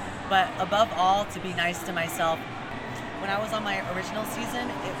lose, but above all, to be nice to myself. When I was on my original season,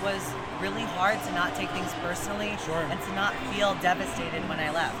 it was really hard to not take things personally and to not feel devastated when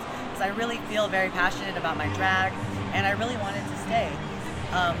I left. Because I really feel very passionate about my drag, and I really wanted to stay.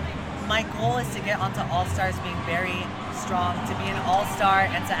 My goal is to get onto All Stars being very strong, to be an All-Star,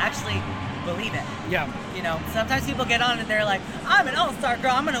 and to actually believe it. Yeah. You know, sometimes people get on and they're like, I'm an All-Star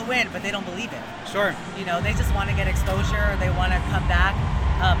girl, I'm gonna win, but they don't believe it. Sure. You know, they just want to get exposure, or they want to come back.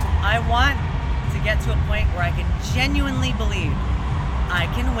 I want to get to a point where I can genuinely believe I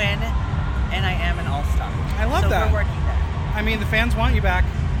can win and I am an All-Star. I love that. So we're working there. I mean, the fans want you back.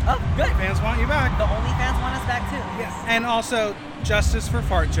 Oh, good. The fans want you back. The only fans want us back too. Yes. And also, justice for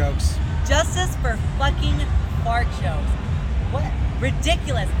fart jokes. Justice for fucking fart jokes. What?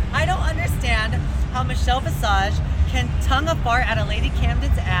 Ridiculous. I don't understand how Michelle Visage can tongue a fart at a Lady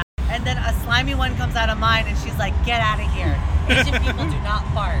Camden's ass, and then a slimy one comes out of mine and she's like, get out of here. Asian people do not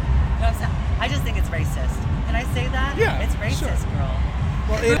fart. You know what I'm saying? I just think it's racist. Can I say that? Yeah, it's racist, girl.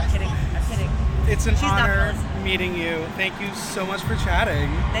 Well, I'm kidding. I'm kidding. It's an She's not honor gonna listen. meeting you. Thank you so much for chatting.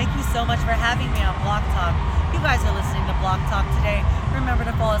 Thank you so much for having me on Block Talk. You guys are listening to Block Talk today. Remember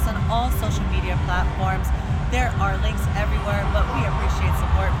to follow us on all social media platforms. There are links everywhere, but we appreciate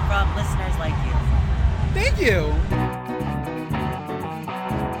support from listeners like you. Thank you.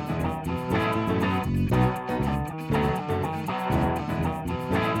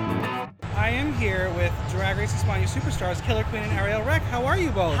 I am here with Drag Race España superstars Killer Queen and Ariel Rec. How are you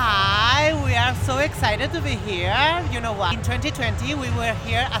both? Hi, we are so excited to be here. You know what? In 2020, we were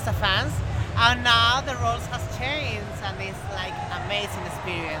here as a fans, and now the roles has changed, and it's like amazing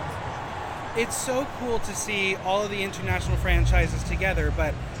experience. It's so cool to see all of the international franchises together,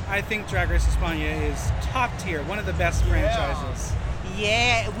 but I think Drag Race España is top tier, one of the best franchises.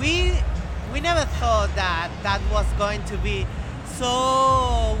 Yeah, we never thought that was going to be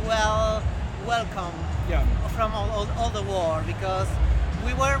so well welcome Yeah. from all the world, because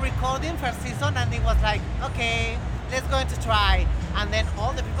we were recording first season and it was like, okay, let's go to try, and then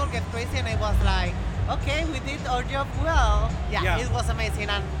all the people get crazy and it was like, okay, we did our job well. Yeah, it was amazing,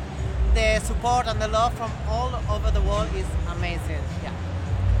 and the support and the love from all over the world is amazing. Yeah.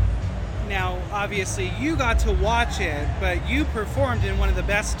 Now, obviously, you got to watch it, but you performed in one of the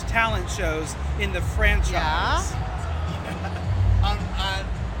best talent shows in the franchise.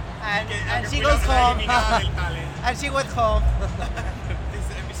 And she goes home. And she went home. This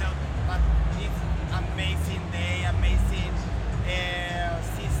episode, but it's amazing day, amazing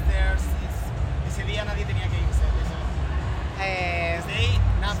sisters. Ese día nadie tenía que irse. This day,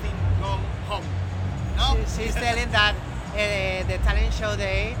 nothing go home. No? She's telling that the talent show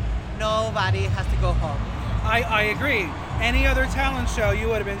day, nobody has to go home. I agree. Any other talent show, you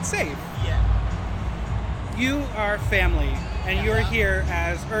would have been safe. Yeah. You are family, and you're here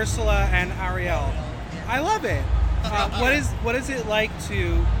as Ursula and Ariel. I love it. What is it like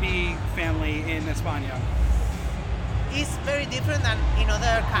to be family in España? It's very different than in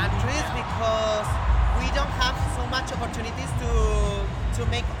other countries because we don't have so much opportunities to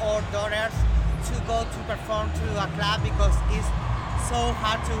make our daughters to go to perform to a club, because it's so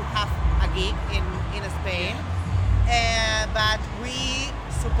hard to have a gig in Spain. But we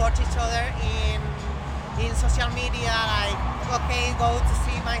support each other in social media, like, okay, go to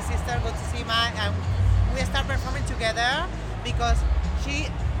see my sister, go to see and we start performing together, because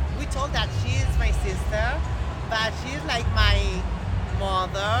we told that she is my sister, but she's like my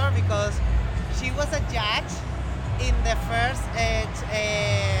mother, because she was a judge in the first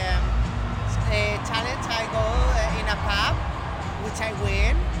challenge I go in a pub, which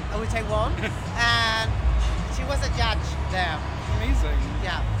I won, and she was a judge there. Amazing.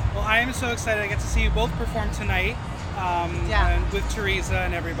 Yeah. Well, I am so excited I get to see you both perform tonight. And with Teresa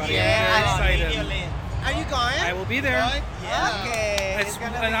and everybody. I'm very excited. Are you going? I will be there. Yeah. Okay. It's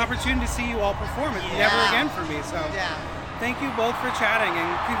an opportunity to see you all perform. It's never again for me. So thank you both for chatting,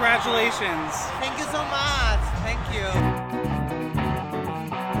 and congratulations. Thank you so much. Thank you.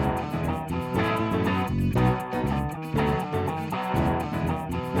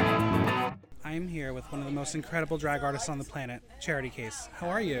 I'm here with one of the most incredible drag artists on the planet, Charity Case. How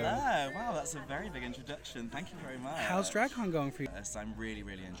are you? Oh, wow, that's a very big introduction. Thank you very much. How's DragCon going for you? Yes, I'm really,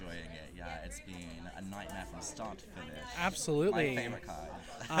 really enjoying it. Yeah, it's been a nightmare from start to finish. Absolutely. My favorite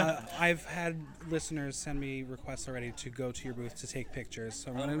kind. I've had listeners send me requests already to go to your booth to take pictures,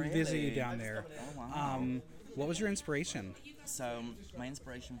 so I'm going to visit you down there. Oh, wow. What was your inspiration? So, my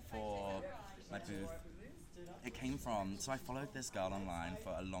inspiration for my booth, it came from, so I followed this girl online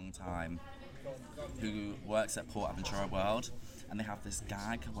for a long time who works at Port Aventura World, and they have this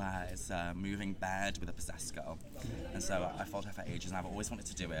gag where it's a moving bed with a possessed girl. And so I followed her for ages, and I've always wanted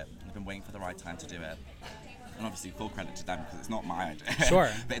to do it. I've been waiting for the right time to do it. And obviously full credit to them, because it's not my idea. Sure.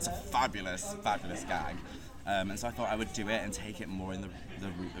 But it's a fabulous, fabulous gag. And so I thought I would do it and take it more in the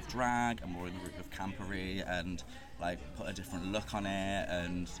route of drag and more in the route of campery, and like put a different look on it,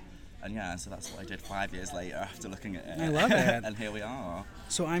 and yeah, so that's what I did 5 years later after looking at it. I love it. And here we are.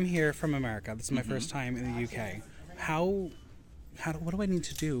 So I'm here from America. This is my first time in the UK. What do I need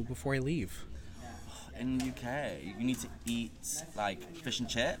to do before I leave? In the UK, you need to eat like fish and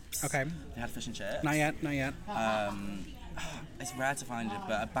chips. Okay. They had fish and chips. Not yet. It's rare to find it,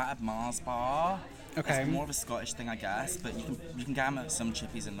 but a battered Mars bar. Okay. It's more of a Scottish thing, I guess, but you can get them at some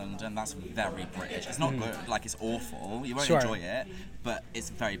chippies in London. That's very British. It's not good, like it's awful. You won't enjoy it, but it's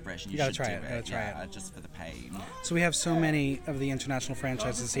very British, and you should do it. Gotta try it. Just for the pain. So we have so many of the international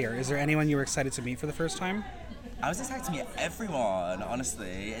franchises here. Is there anyone you were excited to meet for the first time? I was excited to meet everyone,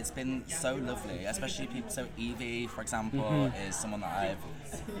 honestly. It's been so lovely, especially people. So Evie, for example, is someone that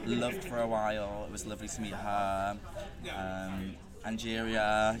I've loved for a while. It was lovely to meet her.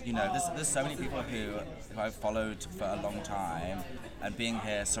 Angeria, there's so many people who I've followed for a long time, and being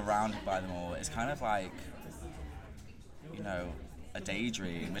here surrounded by them all is kind of like, a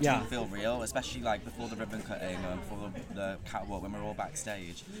daydream. It doesn't feel real, especially like before the ribbon cutting or before the catwalk when we're all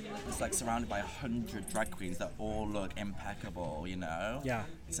backstage. It's like surrounded by 100 drag queens that all look impeccable, Yeah.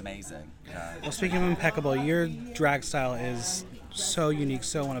 It's amazing. Yeah. Well, speaking of impeccable, your drag style is so unique,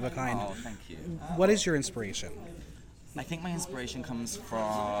 so one of a kind. Oh, thank you. What is your inspiration? I think my inspiration comes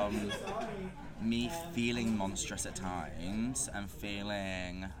from me feeling monstrous at times and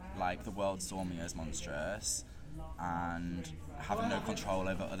feeling like the world saw me as monstrous and having no control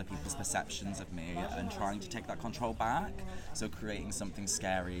over other people's perceptions of me and trying to take that control back. So creating something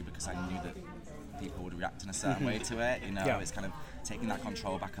scary because I knew that people would react in a certain way to it. It's kind of taking that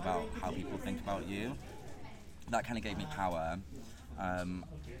control back about how people think about you. That kind of gave me power. and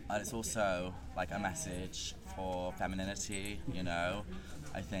it's also like a message for femininity. You know,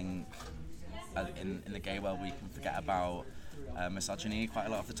 I think in the gay world we can forget about misogyny quite a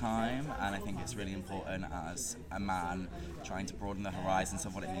lot of the time, and I think it's really important as a man trying to broaden the horizons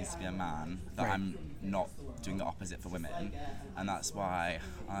of what it means to be a man that I'm not doing the opposite for women, and that's why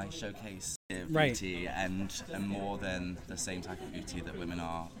I showcase beauty and more than the same type of beauty that women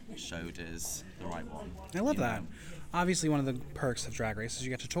are showed is the right one. I love that. Obviously, one of the perks of Drag Race is you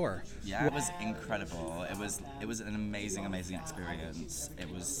get to tour. Yeah, it was incredible. It was an amazing experience.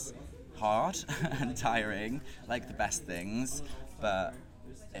 It was hard and tiring, like the best things, but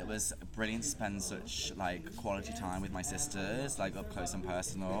it was brilliant to spend such like quality time with my sisters, like up close and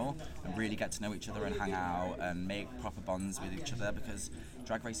personal, and really get to know each other and hang out and make proper bonds with each other, because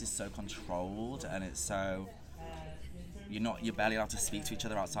Drag Race is so controlled and it's so you're barely allowed to speak to each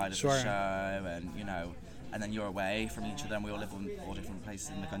other outside of the show, and and then you're away from each other, and we all live in all different places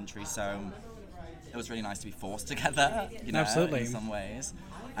in the country, so it was really nice to be forced together, Absolutely. in some ways.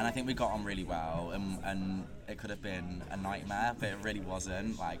 And I think we got on really well, and it could have been a nightmare, but it really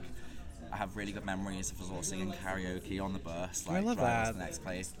wasn't. Like, I have really good memories of us all singing karaoke on the bus, like I love driving that. to the next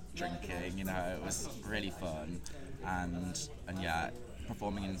place, drinking, it was really fun. And yeah,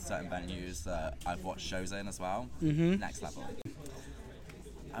 performing in certain venues that I've watched shows in as well, next level.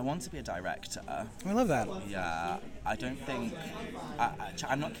 I want to be a director. I love that. Yeah, I don't think...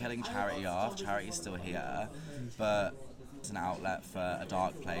 I'm not killing charity off. Charity's still here, but it's an outlet for a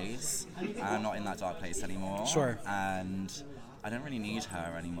dark place, and I'm not in that dark place anymore. Sure. And I don't really need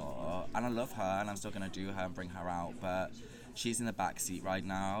her anymore, and I love her, and I'm still going to do her and bring her out, but she's in the back seat right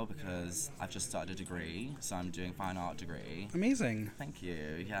now because I've just started a degree, so I'm doing fine art degree. Amazing. Thank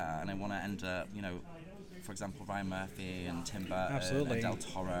you. Yeah, and I want to end up, for example, Ryan Murphy and Tim Burton Absolutely. and Del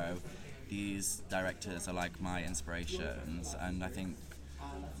Toro. These directors are like my inspirations, and I think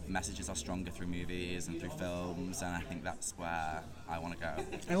messages are stronger through movies and through films, and I think that's where I want to go.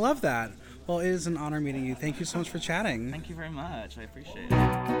 I love that. Well, it is an honor meeting you. Thank you so much for chatting. Thank you very much. I appreciate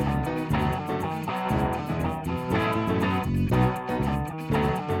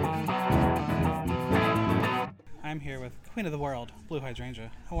I'm here with Queen of the World, Blue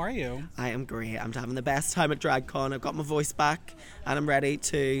Hydrangea. How are you? I am great. I'm having the best time at DragCon. I've got my voice back, and I'm ready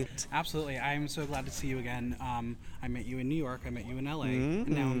to... Absolutely. I'm so glad to see you again. I met you in New York, I met you in LA, and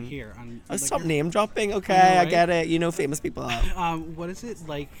now I'm here. Stop name dropping, okay? I get it. Famous people are. What is it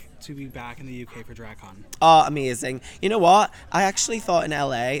like to be back in the UK for DragCon? Oh, amazing. You know what? I actually thought in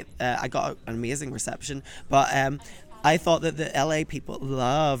LA, I got an amazing reception, but I thought that the LA people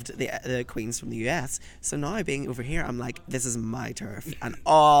loved the queens from the US. So now being over here, I'm like, this is my turf, and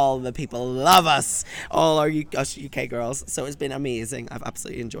all the people love us, all our us UK girls. So it's been amazing. I've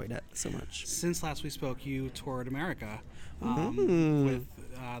absolutely enjoyed it so much. Since last we spoke, you toured America with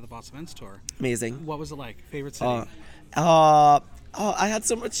the Boss Events tour. Amazing. What was it like? Favorite city? I had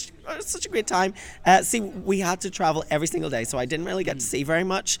such a great time. See, we had to travel every single day, so I didn't really get to see very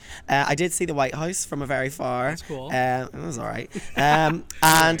much. I did see the White House from a very far. That's cool. It was all right. And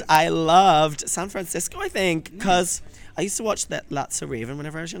I loved San Francisco, I think, because I used to watch that That's So Raven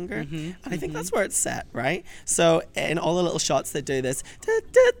whenever I was younger, and I think that's where it's set, right? So in all the little shots they do this,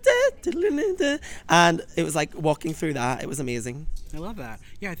 and it was like walking through that. It was amazing. I love that.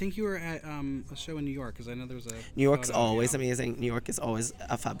 Yeah, I think you were at a show in New York, because I know there was a... New York's always amazing. New York is always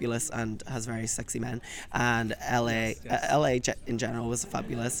fabulous and has very sexy men. And LA in general was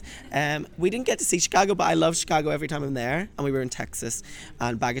fabulous. We didn't get to see Chicago, but I love Chicago every time I'm there. And we were in Texas,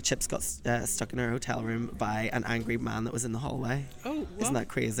 and Bag of Chips got stuck in our hotel room by an angry man that was in the hallway. Oh, well, isn't that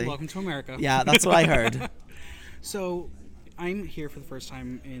crazy? Welcome to America. Yeah, that's what I heard. So, I'm here for the first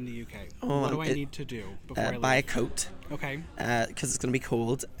time in the UK. Oh, what do I need to do before I leave? Buy a coat. Okay. Because it's going to be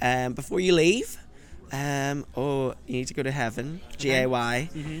cold. Before you leave, you need to go to Heaven, G-A-Y.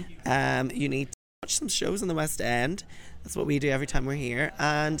 You need to watch some shows in the West End. That's what we do every time we're here.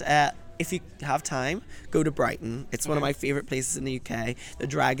 And if you have time, go to Brighton. It's one of my favourite places in the UK. The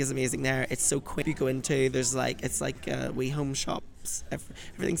drag is amazing there. It's so quick. You go into, it's like wee home shops.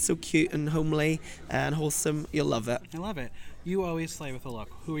 Everything's so cute and homely and wholesome. You'll love it. I love it. You always slay with a look.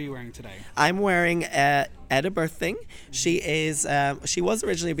 Who are you wearing today? I'm wearing Edda Birthing. She was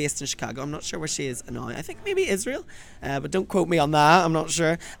originally based in Chicago. I'm not sure where she is now. I think maybe Israel, but don't quote me on that. I'm not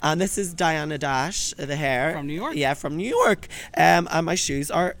sure. And this is Diana Dash, the hair. From New York? Yeah, from New York. And my shoes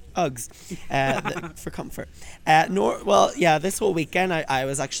are Uggs for comfort. This whole weekend I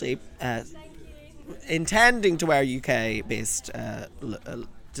was actually intending to wear UK-based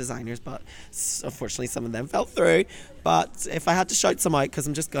designers, but unfortunately some of them fell through. But if I had to shout some out, because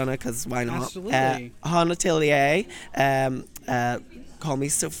I'm just gonna, because why not? Absolutely. Hannah Tillier, Call Me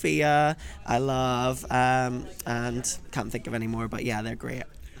Sophia, I love, and can't think of any more, but yeah, they're great.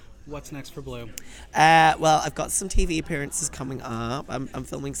 What's next for Blue? Well, I've got some TV appearances coming up. I'm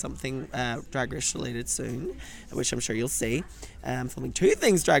filming something Drag Race related soon, which I'm sure you'll see. I'm filming 2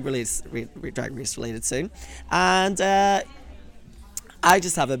 things Drag Race related soon. And I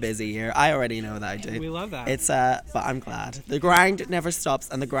just have a busy year. I already know that I do. We love that. It's but I'm glad. The grind never stops,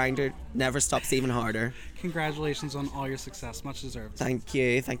 and the grinder never stops even harder. Congratulations on all your success. Much deserved. Thank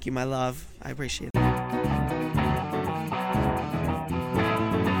you, my love. I appreciate it.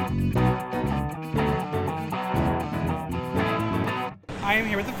 I am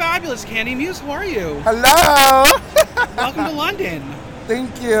here with the fabulous Candy Muse. How are you? Hello. Welcome to London. Thank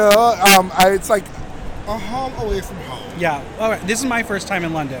you. It's like a home away from home. Yeah. All right. This is my first time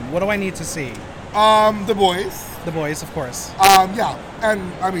in London. What do I need to see? The boys. The boys, of course. Yeah, and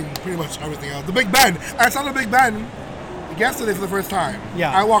I mean pretty much everything else. The Big Ben. I saw the Big Ben yesterday for the first time.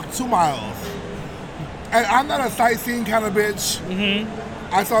 Yeah. I walked 2 miles, and I'm not a sightseeing kind of bitch.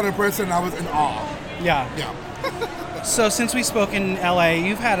 Mm-hmm. I saw it in person. And I was in awe. Yeah. Yeah. So since we spoke in LA,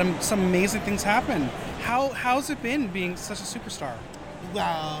 you've had some amazing things happen. How's it been being such a superstar?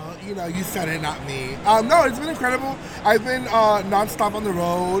 Well, you said it, not me. No, it's been incredible. I've been nonstop on the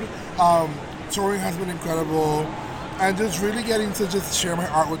road. Touring has been incredible, and just really getting to just share my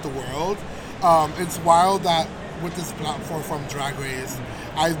art with the world. It's wild that with this platform from Drag Race,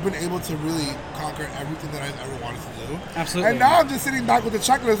 I've been able to really conquer everything that I've ever wanted to do. Absolutely. And now I'm just sitting back with the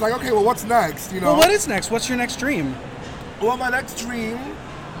checklist, like, okay, well, what's next? Well, what is next? What's your next dream? Well, my next dream,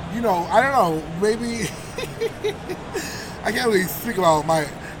 I don't know, maybe I can't really speak about my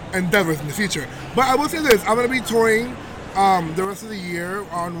endeavors in the future, but I will say this: I'm going to be touring the rest of the year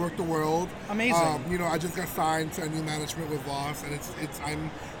on Work the World. Amazing. I just got signed to a new management with Voss, and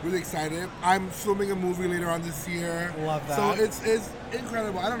I'm really excited. I'm filming a movie later on this year. Love that. So it's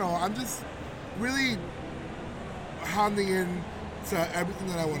incredible. I don't know. I'm just really hounding in to everything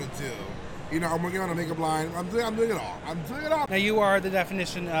that I want to do. I'm working on a makeup line. I'm doing it all. I'm doing it all. Now you are the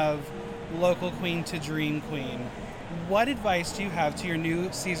definition of local queen to dream queen. What advice do you have to your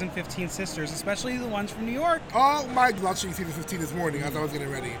new season 15 sisters, especially the ones from New York? Oh my God, watching season 15 this morning as I was getting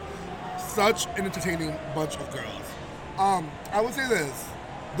ready. Such an entertaining bunch of girls. I would say this: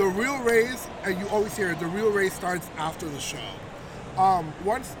 the real race, and you always hear it, the real race starts after the show.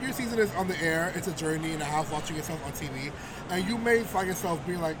 Once your season is on the air, it's a journey and a half watching yourself on TV, and you may find yourself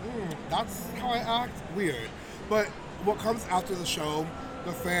being like, that's how I act? Weird. But what comes after the show,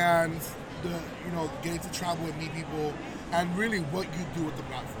 the fans, getting to travel and meet people, and really what you do with the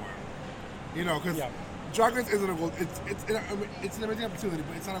platform. Because Drag Race isn't a gold. It's an amazing opportunity,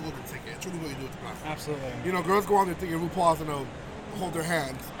 but it's not a golden ticket. It's really what you do with the platform. Absolutely. Girls go on there thinking RuPaul's gonna hold their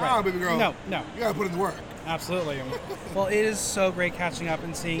hands. Ah, baby girl. No. You gotta put in the work. Absolutely. Well, it is so great catching up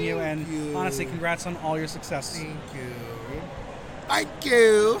and seeing you, and honestly, congrats on all your success. Thank you. Thank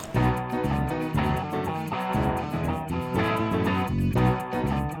you.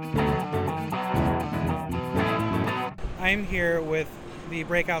 I'm here with the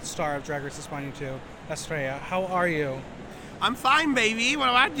breakout star of Drag Race España 2, Estrella. How are you? I'm fine, baby. What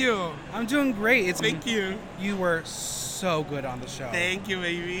about you? I'm doing great. Thank you. You were so good on the show. Thank you,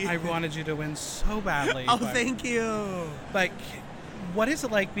 baby. I wanted you to win so badly. Thank you. But what is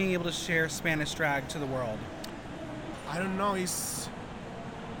it like being able to share Spanish drag to the world? I don't know. It's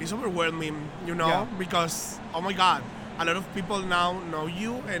overwhelming, Yeah. because, oh my God, a lot of people now know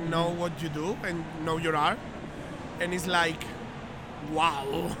you and know what you do and know your art. And it's like,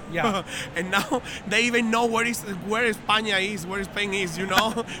 wow. Yeah. And now they even know where España is, where Spain is, It's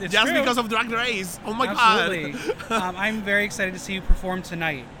just true. because of Drag Race. Oh my Absolutely. God. I'm very excited to see you perform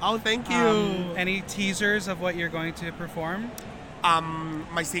tonight. Oh, thank you. Any teasers of what you're going to perform?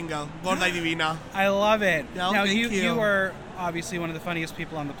 My single, Gorda y Divina. I love it. No, now thank you you. are obviously one of the funniest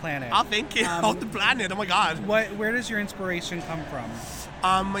people on the planet. Oh, thank you. On the planet. Oh my God. Where does your inspiration come from?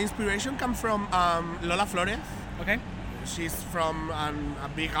 My inspiration comes from Lola Flores. Okay. She's from a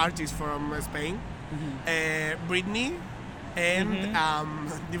big artist from Spain. Britney and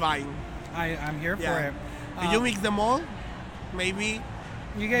Divine. I'm here for it. If you mix them all, maybe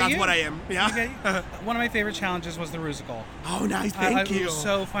that's what I am. Yeah. One of my favorite challenges was the Rusical. Oh, nice. Thank you. It was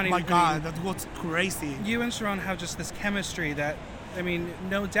so funny. Oh my God, that was crazy. You and Sharon have just this chemistry that,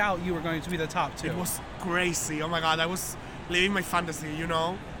 no doubt you were going to be the top two. It was crazy. Oh my God, I was living my fantasy,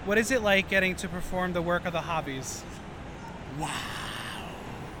 What is it like getting to perform the work of the hobbies? Wow.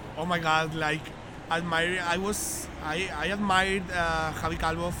 Oh my God, I admired Javi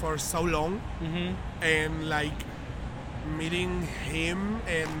Calvo for so long, and meeting him,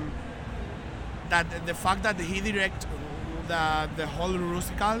 and that the fact that he direct the whole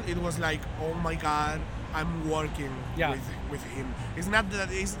musical, it was like, oh my god, I'm working with him. It's not that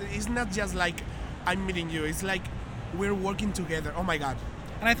it's not just like I'm meeting you. It's like we're working together. Oh my god.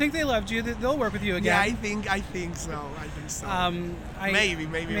 And I think they loved you. They'll work with you again. Yeah, I think so. Maybe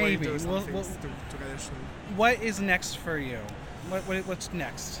we'll do some things together soon. What is next for you? What's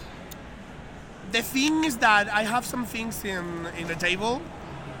next? The thing is that I have some things in the table,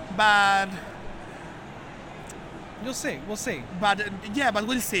 but we'll see. But but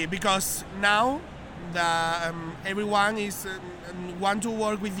we'll see, because now everyone is want to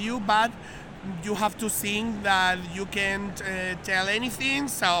work with you, but you have to think that you can't tell anything.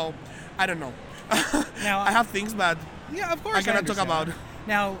 So I don't know. Now I have things, but yeah, of course I cannot talk about.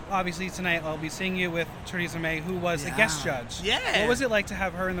 Now, obviously, tonight I'll be seeing you with Theresa May, who was a guest judge. Yeah. What was it like to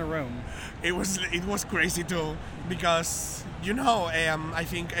have her in the room? It was crazy too, because I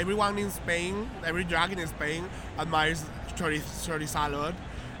think everyone in Spain, every drag in Spain admires Chorizo,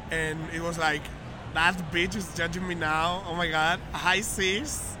 and it was like, that bitch is judging me now. Oh my god, hi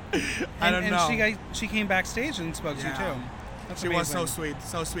sis. I don't know. And she came backstage and spoke to you too. That's she amazing. was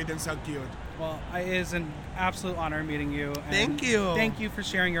so sweet and so cute. Well, it is an absolute honor meeting you. And thank you. Thank you for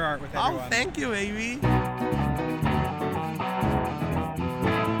sharing your art with everyone. Oh, thank you, baby.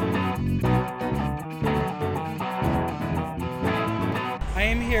 I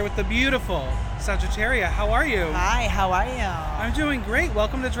am here with the beautiful Sagittaria. How are you? Hi, how are you? I'm doing great.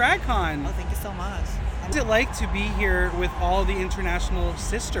 Welcome to DragCon. Oh, thank you so much. What's it like to be here with all the international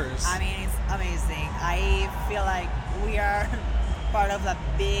sisters? I mean, it's amazing. I feel like we are part of the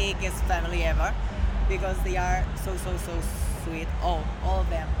biggest family ever, because they are so sweet. Oh, all of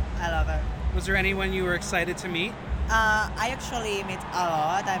them. I love it. Was there anyone you were excited to meet? I actually met a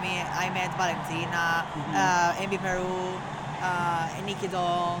lot. I mean, I met Valentina, Envy Peru, Nikki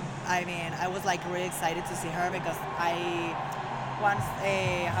Doll. I mean, I was like really excited to see her, because I once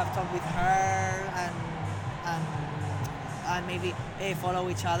have talked with her and maybe follow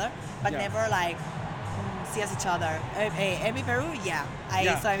each other, but never like see us each other. Envy Peru,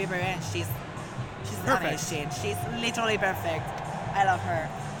 I saw Envy Peru, and she's amazing. She's literally perfect. I love her.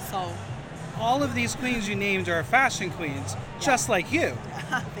 So all of these queens you named are fashion queens, just like you.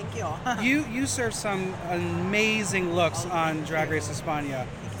 Thank you. You serve some amazing looks on Drag Race España.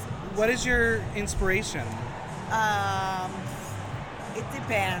 What is your inspiration? It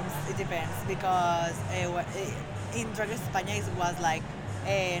depends, because in Drag Race España it was like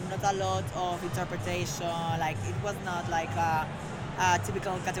not a lot of interpretation. Like, it was not like a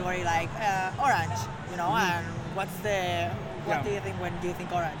typical category like orange, and what do you think when you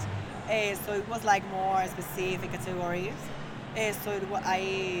think orange? So it was like more specific categories. So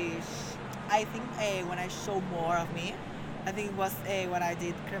I think when I show more of me, I think it was when I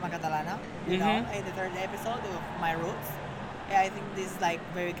did Crema Catalana, in the third episode of My Roots. I think this is like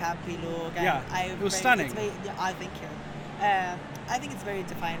very campy look. And it was stunning. I thank you. I think it's very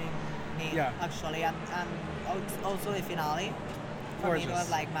defining me, actually, and also the finale. For me, it was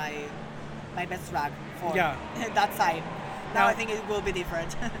like my best drag for that side. Now I think it will be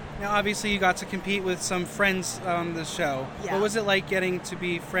different. Now, obviously, you got to compete with some friends on the show. Yeah. What was it like getting to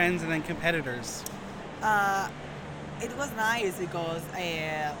be friends and then competitors? It was nice, because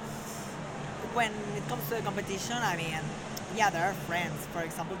when it comes to the competition, I mean, there are friends. For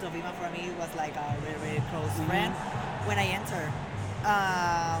example, Tovima for me was like a really, really close friend when I entered.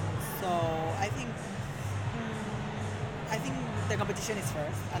 So I think the competition is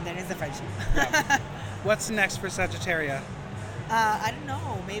first, and then it's the friendship. What's next for Sagittaria? I don't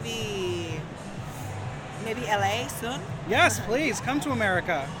know. Maybe LA soon. Yes, please come to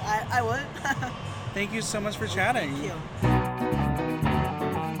America. I will. Thank you so much for chatting. Thank you.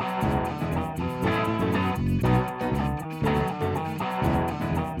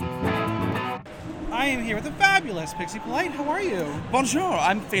 I am here with the fabulous Pixie Polite. How are you? Bonjour,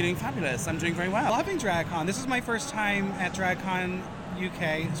 I'm feeling fabulous. I'm doing very well. Loving DragCon. This is my first time at DragCon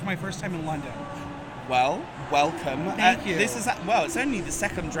UK. This is my first time in London. Well, welcome. Thank you. This is it's only the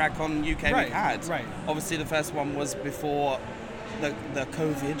second DragCon UK we've had. Right. Obviously, the first one was before the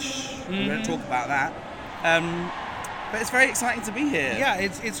COVID. We won't talk about that. But it's very exciting to be here. Yeah,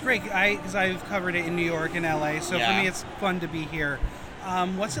 it's great. Because I've covered it in New York and LA, so for me it's fun to be here.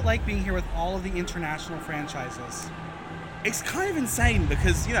 What's it like being here with all of the international franchises? It's kind of insane,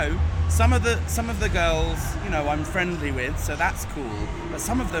 because some of the girls I'm friendly with, so that's cool. But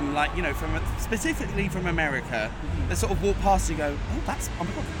some of them, like specifically from America, they sort of walk past you, and go, oh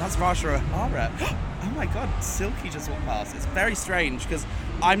my god, that's Rasha O'Hara. Oh my god, Silky just walked past. It's very strange, because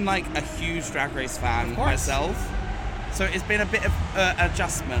I'm like a huge Drag Race fan myself, so it's been a bit of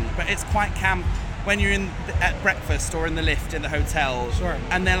adjustment, but it's quite camp when you're at breakfast or in the lift in the hotel. Sure.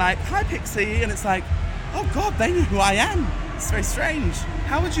 And they're like, "Hi, Pixie," and it's like, "Oh God, they know who I am." It's very strange.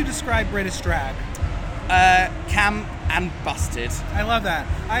 How would you describe British drag? Camp and busted. I love that.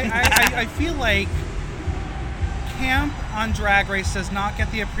 I feel like camp on Drag Race does not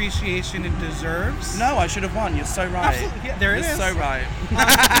get the appreciation it deserves. No, I should have won. You're so right. Absolutely. Yeah, there it You're is. so right. Because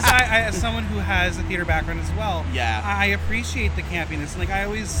I, as someone who has a theater background as well, Yeah. I appreciate the campiness. Like I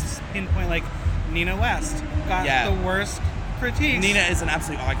always pinpoint, like Nina West got the worst critiques. Nina is an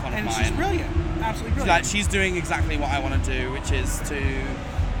absolute icon of and mine. she's brilliant. Absolutely brilliant. Like she's doing exactly what I want to do, which is to.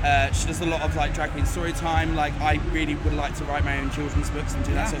 She does a lot of like drag queen story time. Like I really would like to write my own children's books and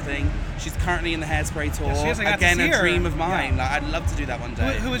do that Yeah. sort of thing. She's currently in the Hairspray tour. Yes, she is. I got to Again, see a her. dream of mine. Yeah. Like I'd love to do that one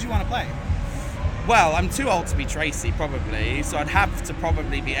day. Who would you want to play? Well, I'm too old to be Tracy, probably, so I'd have to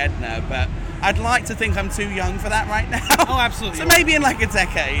probably be Edna, but I'd like to think I'm too young for that right now. Oh, absolutely. So maybe in like a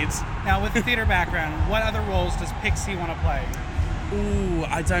decade. Now, with the theater background, what other roles does Pixie want to play? Ooh,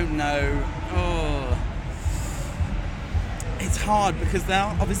 I don't know. Oh. It's hard because there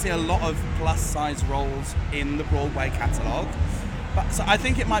are obviously a lot of plus size roles in the Broadway catalogue. But so I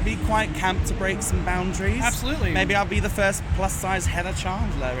think it might be quite camp to break some boundaries. Absolutely. Maybe I'll be the first plus size Heather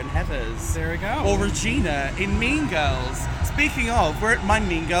Chandler in Heathers. There we go. Or Regina in Mean Girls. Speaking of, we're at my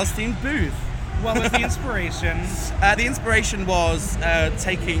Mean Girls themed booth. What was the inspiration? The inspiration was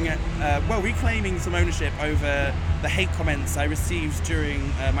reclaiming some ownership over the hate comments I received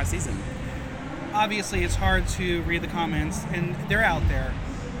during my season. Obviously, it's hard to read the comments, and they're out there.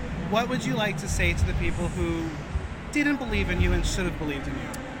 What would you like to say to the people who didn't believe in you and should have believed in you?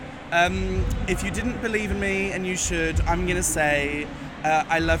 If you didn't believe in me, and you should, I'm going to say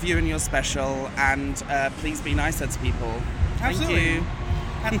I love you and you're special, and please be nicer to people. Absolutely. Thank you.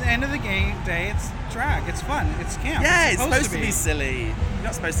 At the end of the day, it's drag. It's fun. It's camp. Yeah, it's supposed to be silly. You're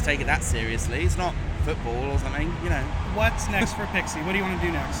not supposed to take it that seriously. It's not football or something, you know. What's next for Pixie? What do you want to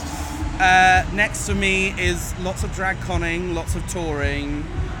do next? Next for me is lots of DragConning, lots of touring,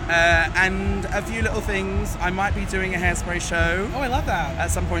 and a few little things. I might be doing a Hairspray show. Oh, I love that.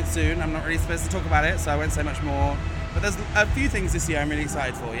 At some point soon. I'm not really supposed to talk about it, so I won't say much more. But there's a few things this year I'm really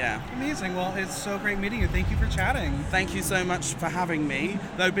excited for, yeah. Amazing. Well, it's so great meeting you. Thank you for chatting. Thank you so much for having me.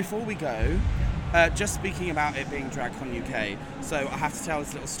 Though before we go, just speaking about it being DragCon UK, so I have to tell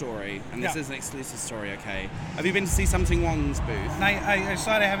this little story, and this is an exclusive story, okay? Have you been to see Something Wong's booth? I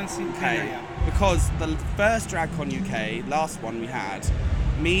saw it, I haven't seen it yet. Because the first DragCon UK, last one we had,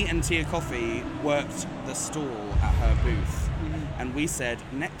 me and Tia Coffee worked the stall at her booth, and we said,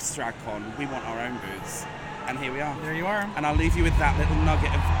 next DragCon, we want our own booths. And here we are. There you are. And I'll leave you with that little nugget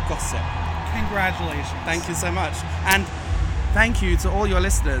of gossip. Congratulations. Thank you so much. And thank you to all your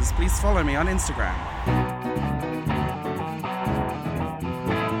listeners. Please follow me on Instagram.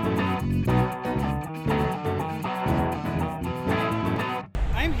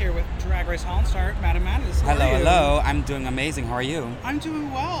 I'm here with Drag Race Holland star, Madam Madness. How are you? Hello. I'm doing amazing. How are you? I'm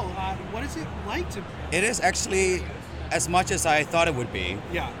doing well. What is it like to... It is actually as much as I thought it would be.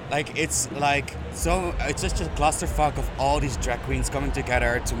 Yeah. Like, it's just a clusterfuck of all these drag queens coming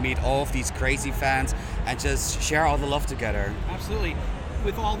together to meet all of these crazy fans and just share all the love together. Absolutely.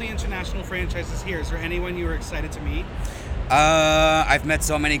 With all the international franchises here, is there anyone you were excited to meet? I've met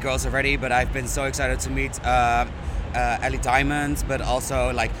so many girls already, but I've been so excited to meet Ellie Diamond, but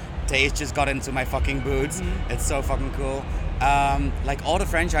also, like, Tage just got into my fucking boots. It's so fucking cool. Like all the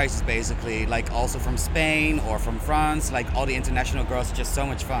franchises basically, like also from Spain or from France, like all the international girls are just so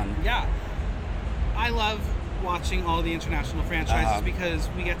much fun. Yeah. I love watching all the international franchises because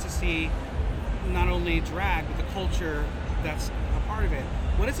we get to see not only drag, but the culture that's a part of it.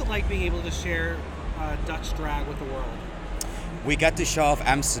 What is it like being able to share Dutch drag with the world? We get to show off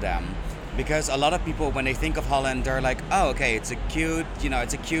Amsterdam. Because a lot of people, when they think of Holland, they're like, oh, okay, it's a cute,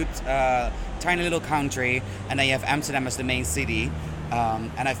 tiny little country, and then you have Amsterdam as the main city.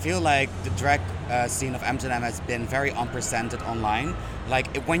 And I feel like the drag scene of Amsterdam has been very unpresented online.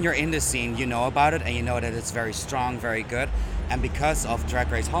 Like, when you're in the scene, you know about it, and you know that it's very strong, very good. And because of Drag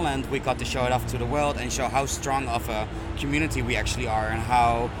Race Holland, we got to show it off to the world and show how strong of a community we actually are and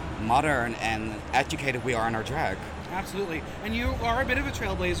how modern and educated we are in our drag. Absolutely. And you are a bit of a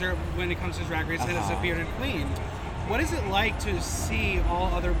trailblazer when it comes to Drag Race and as a bearded queen. What is it like to see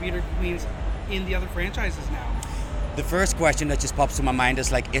all other bearded queens in the other franchises now? The first question that just pops to my mind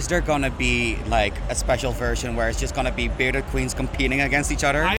is like, is there gonna be like a special version where it's just gonna be bearded queens competing against each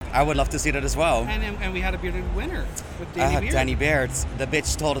other? I would love to see that as well. And we had a bearded winner with Danny Beard. Danny Beard. The bitch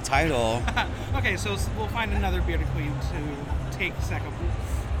stole the title. Okay, so we'll find another bearded queen to take second.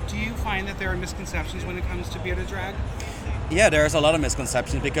 Do you find that there are misconceptions when it comes to bearded drag? Yeah, there's a lot of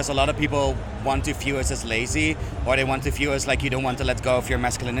misconceptions because a lot of people want to view us as lazy, or they want to view us like you don't want to let go of your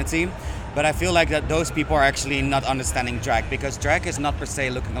masculinity. But I feel like that those people are actually not understanding drag, because drag is not per se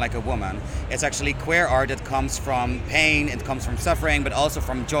looking like a woman. It's actually queer art that comes from pain, it comes from suffering, but also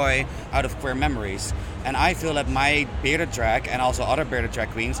from joy out of queer memories. And I feel that my bearded drag and also other bearded drag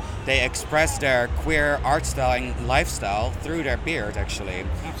queens, they express their queer art style and lifestyle through their beard, actually.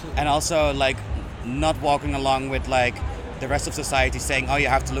 Absolutely. And also like not walking along with like the rest of society saying, oh, you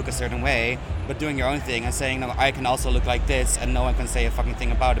have to look a certain way, but doing your own thing and saying, no, I can also look like this and no one can say a fucking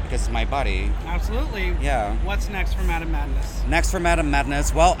thing about it because it's my body. Absolutely. Yeah. What's next for Madam Madness? Next for Madam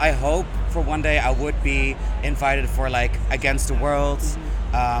Madness, well, I hope for one day I would be invited for like Against the World,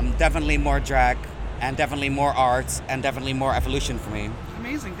 definitely more drag and definitely more art and definitely more evolution for me.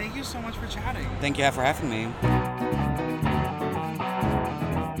 Amazing. Thank you so much for chatting. Thank you for having me.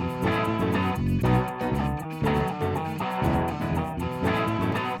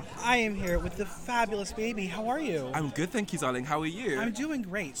 I am here with the fabulous baby. How are you? I'm good, thank you, darling. How are you? I'm doing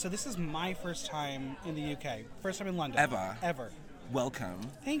great. So this is my first time in the UK. First time in London. Ever. Welcome.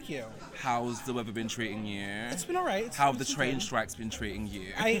 Thank you. How's the weather been treating you? It's been all right. How have the train strikes been treating you?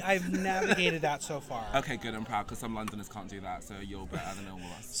 I've navigated that so far. Okay, good. I'm proud because some Londoners can't do that, so you're better than all of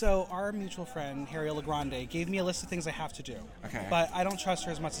us. So our mutual friend, Harriet Legrande, gave me a list of things I have to do. Okay. But I don't trust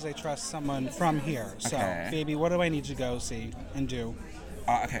her as much as I trust someone from here. So, Okay. baby, what do I need to go see and do?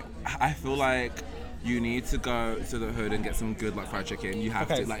 Okay, I feel like you need to go to the hood and get some good like fried chicken. You have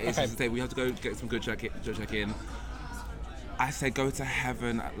Okay, to. Like, it's okay. just to say we have to go get some good chicken. I say go to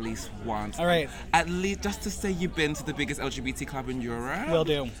Heaven at least once. All right. At least just to say you've been to the biggest LGBT club in Europe. Will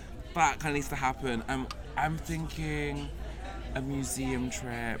do. That kind of needs to happen. I'm thinking a museum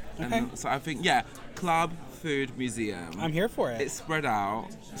trip. Okay. And so I think, yeah, club, food, museum. I'm here for it. It's spread out.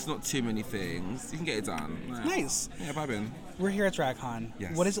 It's not too many things. You can get it done. Yeah. Nice. Yeah, vibing. We're here at DragCon.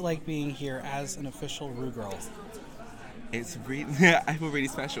 Yes. What is it like being here as an official Rue girl? It's really, I feel really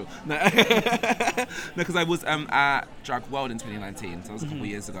special. No, because I was at Drag World in 2019, so that was a couple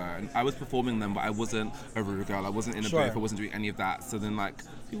years ago, and I was performing them, but I wasn't a Rue girl. I wasn't in a Sure. booth. I wasn't doing any of that. So then, like,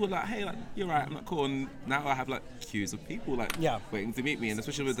 people were like, "Hey, like, you're right. I'm not cool." And now I have like queues of people like waiting to meet me, and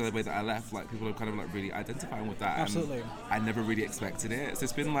especially with the way that I left, like people are kind of like really identifying with that. Absolutely. And I never really expected it. So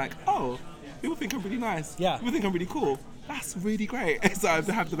it's been like, oh, people think I'm really nice. Yeah. People think I'm really cool. That's really great. So I've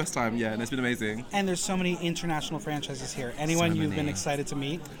had the best time. Yeah, and it's been amazing. And there's so many international franchises here. Anyone So you've been many. excited to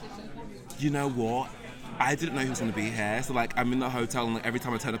meet? You know what? I didn't know he was going to be here. So, like, I'm in the hotel, and like, every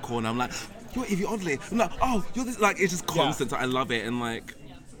time I turn a corner, I'm like, you're Evie Oddly. I'm like, oh, you're this. Like, it's just constant. So I love it. And, like,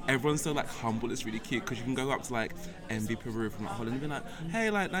 everyone's so, like, humble. It's really cute because you can go up to, like, Envy Peru from, like, Holland and be like,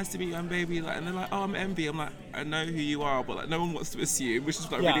 hey, like, nice to meet you. I'm Baby. Like, and they're like, oh, I'm Envy. I'm like, I know who you are, but, like, no one wants to assume, which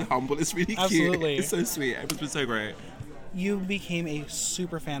is, like, really humble. It's really Absolutely. cute. It's so sweet. Everyone's been so great. You became a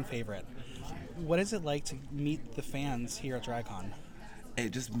super fan favorite. What is it like to meet the fans here at DragCon?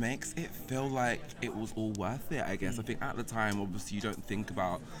 It just makes it feel like it was all worth it, I guess. I think at the time, obviously, you don't think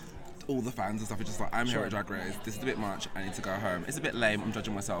about all the fans and stuff. It's just like, I'm here Sure. at Drag Race. This is a bit much. I need to go home. It's a bit lame. I'm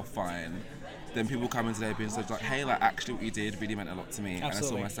judging myself. Fine. Then people come in today being so like, hey, like, actually what you did really meant a lot to me.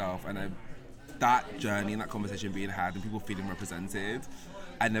 Absolutely. And I saw myself. And that journey and that conversation being had and people feeling represented,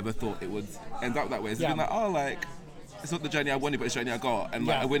 I never thought it would end up that way. It's been like, oh, like, it's not the journey I wanted, but it's the journey I got. And,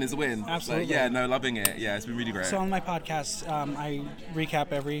 like, a win is a win. Absolutely. Like, yeah, no, loving it. Yeah, it's been really great. So on my podcast, I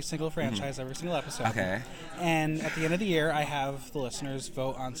recap every single franchise, every single episode. Okay. And at the end of the year, I have the listeners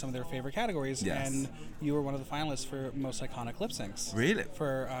vote on some of their favorite categories. Yes. And you were one of the finalists for most iconic lip syncs. Really?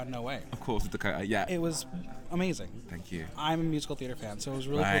 For No Way. Of course, with Dakota, yeah. It was amazing. Thank you. I'm a musical theater fan, so it was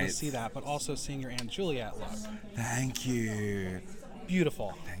really cool Right. to see that, but also seeing your Aunt Juliet look. Thank you.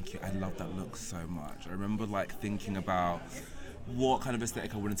 Beautiful. Thank you. I love that look so much. I remember like thinking about what kind of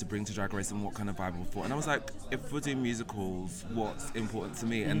aesthetic I wanted to bring to Drag Race and what kind of vibe I thought. And I was like, if we're doing musicals, what's important to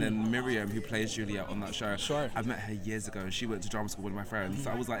me? And then Miriam, who plays Juliet on that show, I met her years ago. She went to drama school with one of my friends.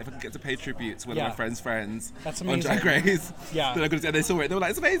 So I was like, if I could get to pay tribute to one of my friends' friends That's on amazing. Drag Race, Yeah. then I could, and they saw it. They were like,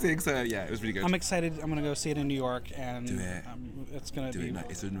 it's amazing. So yeah, it was really good. I'm excited. I'm going to go see it in New York, and Do it. It's going to Do be it. No,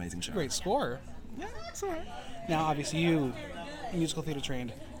 it's an amazing show. great score. Yeah, it's alright. Now, obviously, you musical theater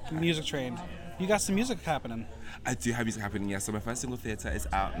trained, music trained. You got some music happening. I do have music happening, yes. So my first single, Theatre, is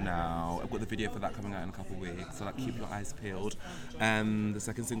out now. I've got the video for that coming out in a couple of weeks. So like, keep your eyes peeled. The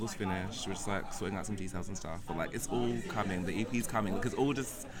second single's finished. We're just like sorting out some details and stuff. But like, it's all coming. The EP's coming. Like, it's all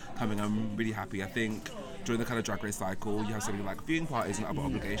just coming. I'm really happy. I think during the kind of Drag Race cycle, you have so many like viewing parties and other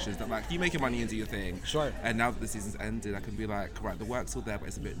obligations that like you make your money and do your thing. Sure. And now that the season's ended, I can be like, right, the work's all there, but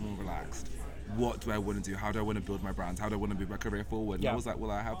it's a bit more relaxed. what do I want to do? How do I want to build my brand? How do I want to move my career forward? And Yeah. I was like,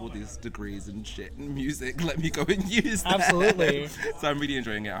 well, I have all these degrees and shit in music. Let me go and use that. Absolutely. So I'm really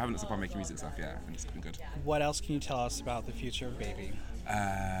enjoying it. I haven't stopped making music stuff yet, and it's been good. What else can you tell us about the future of Baby?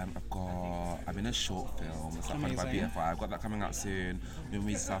 I'm in a short film. It's like funded by Amazing. BFI. I've got that coming out soon. New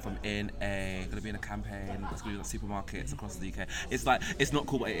music stuff. I'm gonna be in a campaign. It's gonna be like supermarkets across the UK. It's like, it's not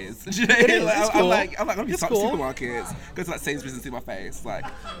cool, but it is. It is. Like, It's I'm cool. like gonna be It's some cool. supermarkets. Go to like Sainsbury's and see my face. Like,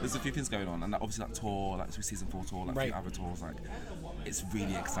 there's a few things going on, and like, obviously like tour, like season 4 tour, like a few other tours. Like, it's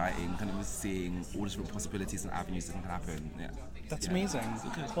really exciting. Kind of seeing all the different possibilities and avenues that can happen. Yeah. That's Yeah. amazing. So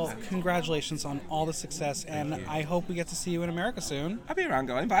good. Well, congratulations on all the success, and you. I hope we get to see you in America soon. I'll be around,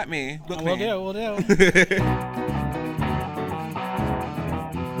 girl. Invite me. Book We'll me. do. We'll do.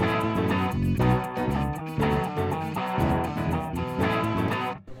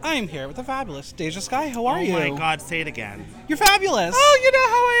 I'm here with the fabulous Deja Sky. How are you? Oh my God, say it again. You're fabulous. Oh, you know how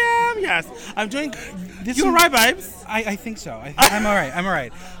I am. Yes, I'm doing. You alright, babes? I think so. I'm all right. I'm all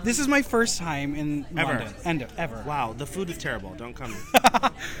right. This is my first time in Ever. London. Ever. Wow, the food is terrible. Don't come.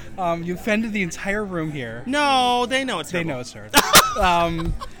 You offended the entire room here. No, they know it's They terrible. know it's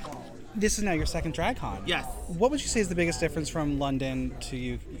terrible. This is now your second DragCon. Yes. What would you say is the biggest difference from London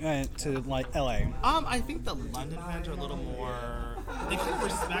to like LA? I think the London fans are a little more. They kind of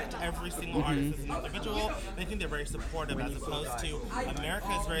respect every single artist as an individual. They think they're very supportive, as opposed to America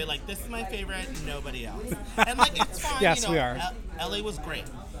is very like, this is my favorite, nobody else. And like, it's fine. Yes, you know, we are. LA was great.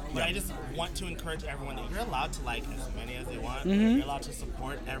 But I just want to encourage everyone that you're allowed to like as many as they want. Mhm. You're allowed to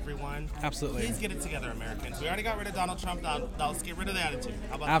support everyone. Absolutely. Please get it together, Americans. We already got rid of Donald Trump. Now let's get rid of the attitude.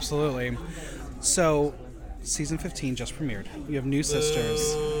 How about that? Absolutely. So, season 15 just premiered. You have new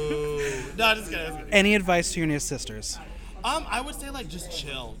sisters. No, just kidding. Any advice to your new sisters? I would say like just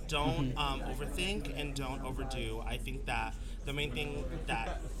chill. Don't overthink and don't overdo. I think that the main thing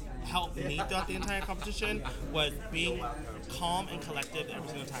that helped me throughout the entire competition was being calm and collected every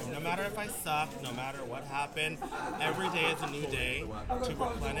single time. No matter if I suck, no matter what happened, every day is a new day to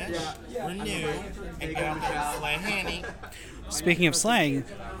replenish, renew, and get out there and slay Hanny. Speaking of slang,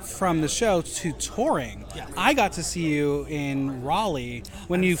 from the show to touring, I got to see you in Raleigh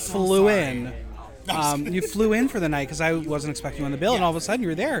when you flew in. You flew in for the night because I wasn't expecting you on the bill, and all of a sudden you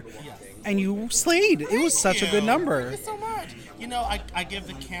were there, and you slayed. It was such a good number. Thank you so much. You know, I give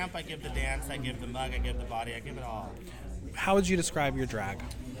the camp, I give the dance, I give the mug, I give the body, I give it all. How would you describe your drag?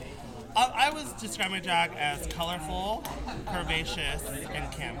 I was describing my drag as colorful, curvaceous,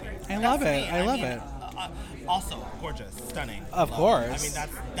 and campy. I love That's it. me. I love mean, it. Also, gorgeous, stunning. Of Love. course. I mean,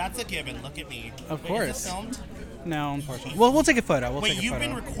 that's a given. Look at me. Of Wait, course. Is this filmed? No, unfortunately. Well, we'll take a photo. We'll Wait, take a you've photo.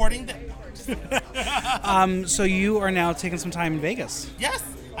 been recording the. So you are now taking some time in Vegas. Yes,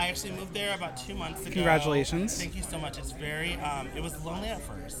 I actually moved there about 2 months ago. Congratulations. Thank you so much. It's very, it was lonely at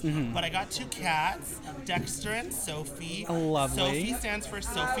first, Mhm. but I got 2 cats, Dexter and Sophie. Lovely. Sophie stands for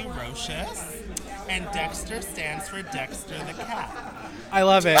Sophie Roches, and Dexter stands for Dexter the cat. I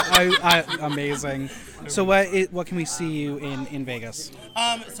love it. Amazing. So what can we see you in Vegas?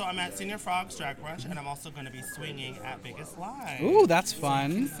 So I'm at Senior Frogs Drag Brunch, and I'm also going to be swinging at Vegas Live. Ooh, that's So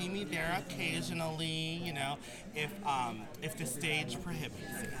fun. you can see me there occasionally, you know, if the stage prohibits.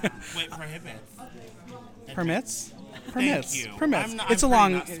 Wait, prohibits. Permits? Thank Permits. you. Permits. I'm It's a pretty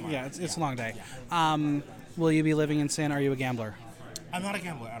long. not smart. Yeah, it's a long day. Will you be living in sin? Are you a gambler? I'm not a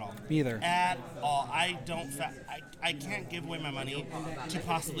gambler at all. Me either. At all. I don't. I can't give away my money to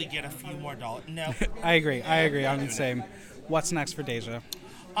possibly get a few more dollars. No. I agree. I'm the same. What's next for Deja?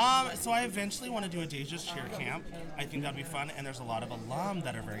 So I eventually want to do a Deja's cheer camp. I think that'd be fun, and there's a lot of alum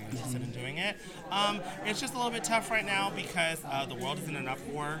that are very interested in doing it. It's just a little bit tough right now because the world is in an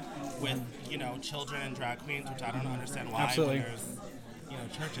uproar with children and drag queens, which I don't understand why. Absolutely. When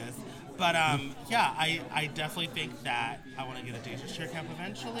there's churches. But yeah, I definitely think that I want to get a Deja's cheer camp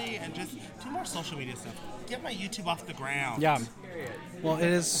eventually, and just do more social media stuff. Get my YouTube off the ground. Yeah. Well, it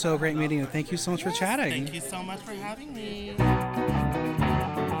is so great meeting you. Thank you so much for chatting. Thank you so much for having me.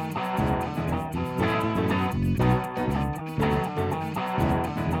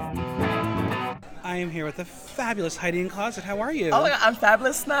 I am here with the fabulous Heidi in Closet. How are you? Oh my God, I'm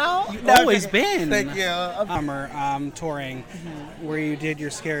fabulous now. You've No, always okay. been. Thank you. Summer touring, where you did your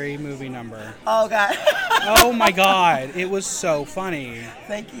scary movie number. Oh God. Oh my God, it was so funny.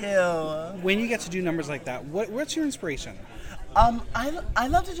 Thank you. When you get to do numbers like that, what's your inspiration? I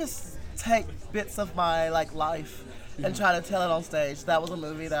love to just take bits of my life and try to tell it on stage. That was a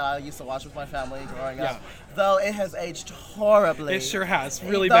movie that I used to watch with my family growing up. Though it has aged horribly. It sure has,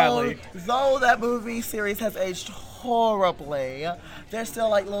 really Though- badly. Though that movie series has aged horribly, there's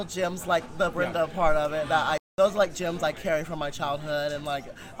still little gems like the Brenda part of it that I those are like gems I carry from my childhood, and like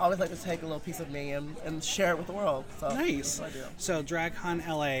I always like to take a little piece of me and share it with the world. So Nice. that's what I do. So DragCon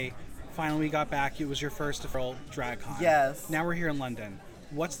LA, finally we got back. It was your first official DragCon. Yes. Now we're here in London.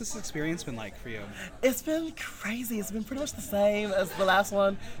 What's this experience been like for you? It's been crazy. It's been pretty much the same as the last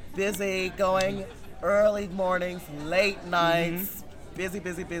one. Busy, going early mornings, late nights,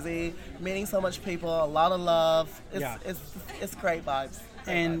 busy, meeting so much people, a lot of love. It's great vibes.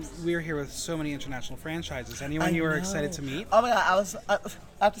 And we're here with so many international franchises. Anyone you were excited to meet? Oh my God, I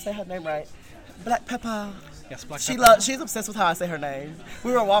have to say her name right. Black Pepper. Yes, Black She Pepper. she's obsessed with how I say her name.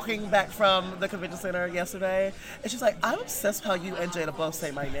 We were walking back from the convention center yesterday, and she's like, "I'm obsessed with how you and Jada both say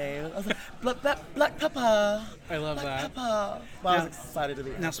my name." I was like, Black Pepper. I love Black that. Pepper. Well, I was excited to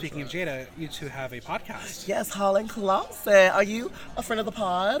be here. Now, speaking of Jada, you two have a podcast. Yes, Holland Closet. Are you a friend of the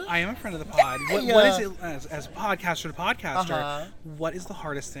pod? I am a friend of the pod. What is it, as podcaster to podcaster, what is the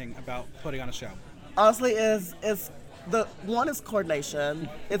hardest thing about putting on a show? Honestly, is the one is coordination.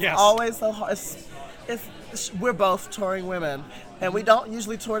 It's Yes. always so hard. We're both touring women, and we don't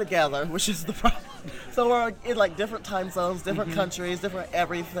usually tour together, which is the problem. So we're in like different time zones, different countries, different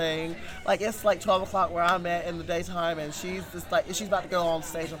everything. Like it's like 12 o'clock where I'm at in the daytime, and she's just like she's about to go on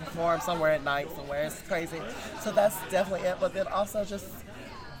stage and perform somewhere at night somewhere. It's crazy. So that's definitely it. But then also just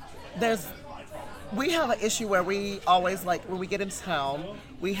we have an issue where we always like when we get into town,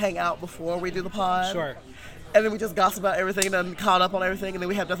 we hang out before we do the pod. Sure. And then we just gossip about everything and caught up on everything, and then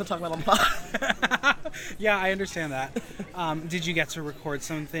we have nothing to talk about on the pod. Yeah, I understand that. Did you get to record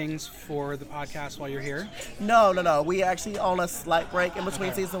some things for the podcast while you're here? No. We actually on a slight break in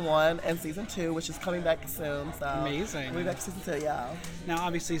between season 1 and season 2, which is coming back soon. So Amazing. We'll be back to season 2, yeah. Now,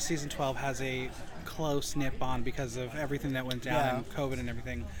 obviously, season 12 has a close-knit bond because of everything that went down and COVID and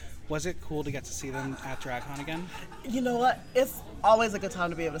everything. Was it cool to get to see them at DragCon again? You know what? It's always a good time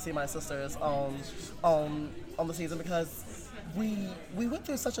to be able to see my sisters on the season because we went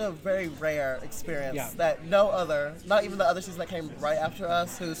through such a very rare experience that not even the other season that came right after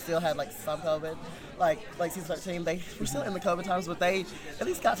us, who still had like some COVID, like season 13, they were still in the COVID times, but they at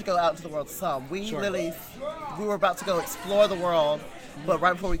least got to go out into the world some. We were about to go explore the world, but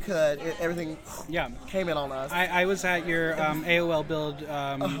right before we could, everything came in on us. I was at your AOL Build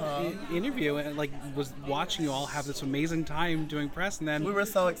interview and was watching you all have this amazing time doing press, and then we were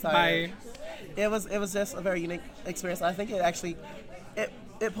so excited. It was just a very unique experience. I think it actually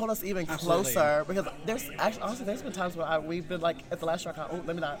it pulled us even closer because there's been times where we've been like at the last DragCon. Oh,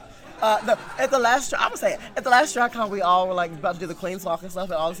 let me not. At the last DragCon, we all were like about to do the Queen's Walk and stuff,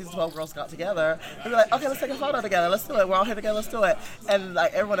 and all the season 12 girls got together. And we were like, okay, let's take a photo together. Let's do it. We're all here together. Let's do it. And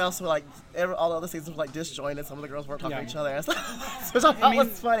like everyone else were like, all the other seasons were like disjointed. Some of the girls weren't talking to each other, and stuff, which I thought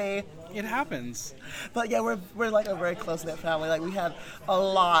was funny. It happens. But yeah, we're like a very close knit family. Like we had a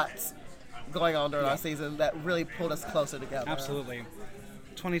lot going on during our season that really pulled us closer together. Absolutely.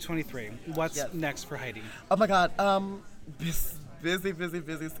 2023. What's next for Heidi? Oh my God.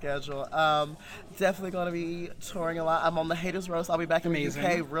 Busy schedule. Definitely going to be touring a lot. I'm on the Haters Roast. I'll be back in the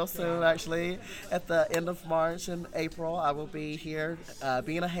UK real soon, actually. At the end of March and April, I will be here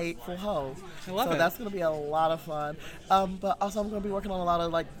being a hateful hoe. I love it. So that's going to be a lot of fun. But also, I'm going to be working on a lot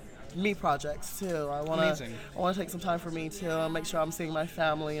of like me projects too. I want to take some time for me too and make sure I'm seeing my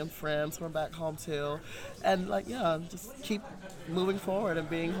family and friends who are back home too, and just keep moving forward and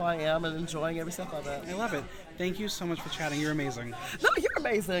being who I am and enjoying every step of it. I love it. Thank you so much for chatting. You're amazing. No, you're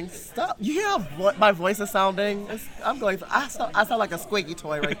amazing. Stop. You hear how my voice is sounding? I sound like a squeaky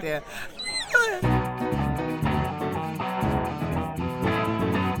toy right there.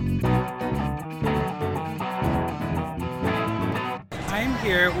 I'm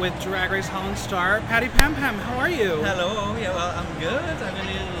here with Drag Race Holland star Patty Pam Pam. How are you? Hello. Yeah, well, I'm good. I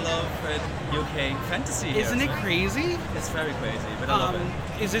really love UK fantasy. Isn't it crazy? It's very crazy, but I love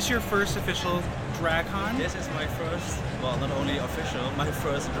it. Is this your first official DragCon? This is my first, well, not only official, my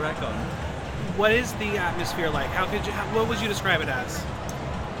first DragCon. What is the atmosphere like? What would you describe it as?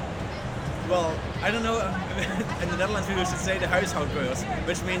 Well, I don't know. In the Netherlands, we used to say the huishoudbeurs,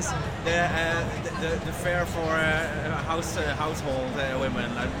 which means the fair for household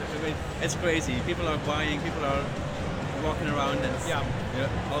women. I mean, it's crazy. People are buying. People are walking around, and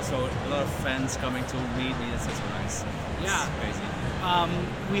also a lot of fans coming to meet me. It's so nice. Yeah, it's crazy.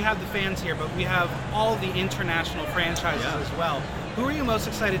 We have the fans here, but we have all the international franchises as well. Who are you most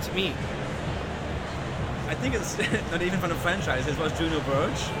excited to meet? I think it's not even from the franchise. It was Juno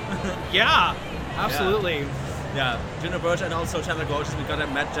Birch. Yeah, absolutely. Yeah, Juno Birch and also Chandler Gorgeous. We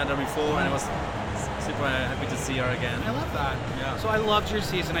met Chandler before, and I was super happy to see her again. I love that. Yeah. So I loved your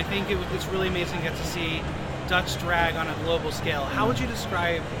season. I think it's really amazing to get to see Dutch drag on a global scale. How would you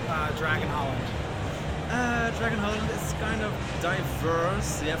describe drag in Holland? Drag in Holland is kind of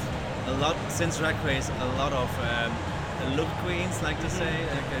diverse. You have a lot, since Drag Race, a lot of look queens, like to say,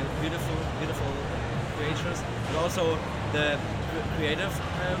 like beautiful creators. But also the creative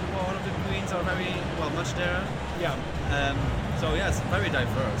part of the queens are very much there. Yeah. So yeah, it's very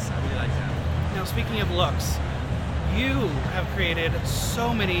diverse. I really like that. Now, speaking of looks, you have created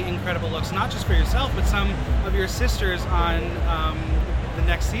so many incredible looks, not just for yourself, but some of your sisters on the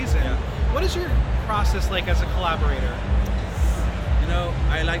next season. Yeah. What is your process like as a collaborator? You know,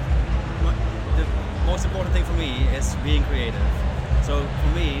 I like the most important thing for me is being creative. So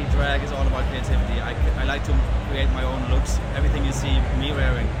for me, drag is all about creativity. I like to create my own looks. Everything you see me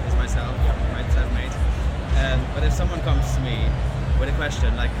wearing is myself made. But if someone comes to me with a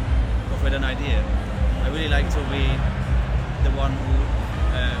question, like, or with an idea, I really like to be the one who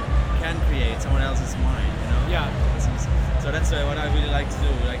can create someone else's mind, you know? Yeah. So that's what I really like to do,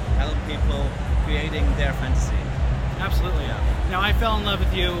 like help people creating their fantasy. Absolutely. Yeah. Now, I fell in love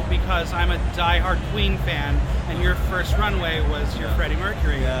with you because I'm a die-hard Queen fan, and your first runway was your Freddie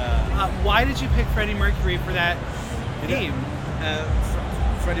Mercury. Yeah. Why did you pick Freddie Mercury for that theme?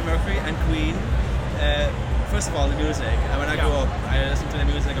 Freddie Mercury and Queen. First of all, the music. When I grew up, I listened to the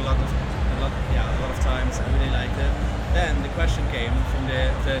music a lot of times. I really liked it. Then the question came from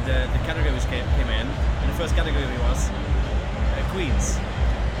the categories came in, and the first category was Queens.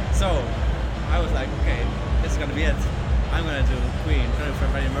 So I was like, okay, this is gonna be it. I'm gonna do Queen for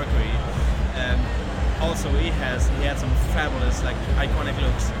Freddie Mercury. Also, he had some fabulous, like, iconic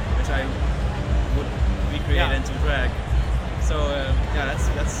looks, which I would recreate into drag. So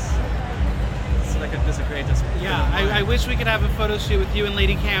that's like a creative. Yeah, I wish we could have a photo shoot with you and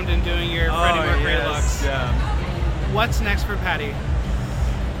Lady Camden doing your Freddie Mercury looks. Yeah. What's next for Patty?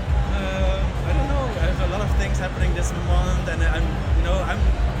 I don't know. I have a lot of things happening this month, and I'm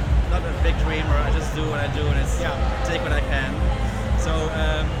not a big dreamer. I just do what I do, and it's take what I can. So,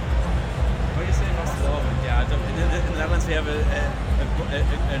 what do you say about Sloven? Yeah, in the Netherlands we have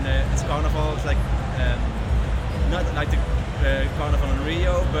it's carnival. It's like not like the carnival in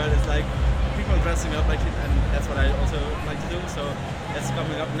Rio, but it's like people dressing up like it, and that's what I also like to do. So that's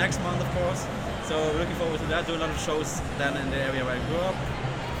coming up next month, of course. So looking forward to that. Do a lot of shows then in the area where I grew up,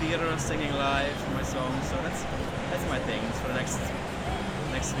 theater, singing live for my songs. So that's my things for the next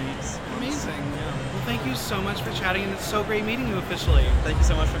weeks. Amazing. Yeah. Well, thank you so much for chatting, and it's so great meeting you officially. Thank you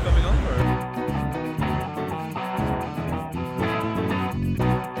so much for coming over.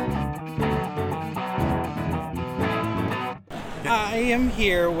 I am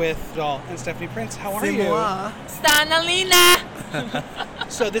here with Doll and Stephanie Prince. How are you? Stanalina!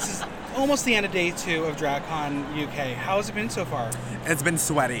 So this is almost the end of day 2 of DragCon UK. How has it been so far? It's been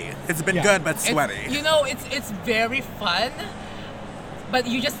sweaty. It's been good, but sweaty. It's very fun, but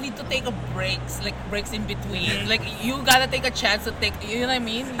you just need to take breaks in between. Like, you gotta take a chance to take, you know what I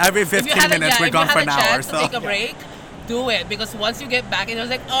mean? Every 15 minutes, we're gone for an hour. If you had a chance to take a break, do it, because once you get back, it's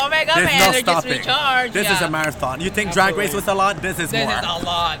like, oh my god, There's my no energy's stopping. recharged. This is a marathon. You think Drag Race was a lot? This is more. This is a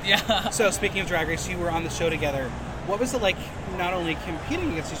lot, yeah. So speaking of Drag Race, you were on the show together. What was it like not only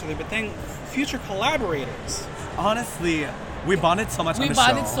competing against each other, but then future collaborators? Honestly, we bonded so much on the show. We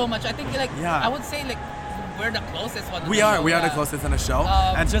bonded so much. I think, I would say, we're the closest one. We are the closest in the show.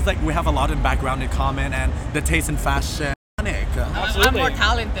 And just we have a lot in background in common, and the taste in fashion. I'm more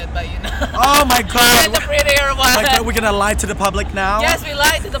talented, but Oh my god! I'm the prettier one. Like, we're gonna lie to the public now? Yes, we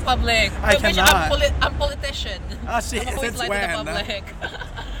lie to the public. I cannot. I'm politician. Oh, shit, I always since lie when? to the public.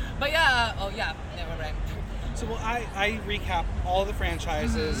 But yeah, never mind. So I recap all the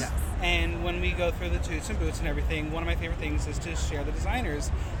franchises, Yes. and when we go through the toots and boots and everything, one of my favorite things is to share the designers,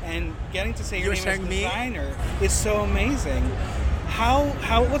 and getting to say your name as a designer is so amazing.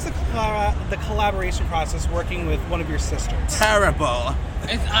 What's the collaboration process working with one of your sisters? Terrible.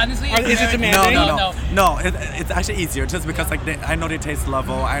 It's honestly. Is it demanding? No. It's actually easier just because I know their taste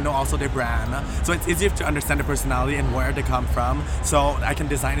level. I know also their brand, so it's easier to understand the personality and where they come from. So I can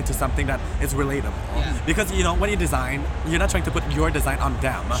design into something that is relatable. Yeah. Because when you design, you're not trying to put your design on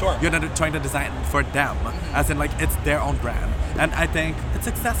them. Sure. You're not trying to design for them, as in it's their own brand. And I think it's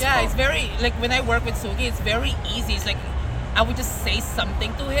successful. Yeah, it's very when I work with Suki, it's very easy. It's I would just say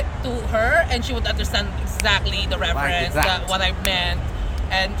something to her, and she would understand exactly the reference, what I meant,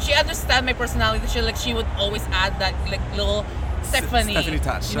 and she understands my personality. She would always add that little Stephanie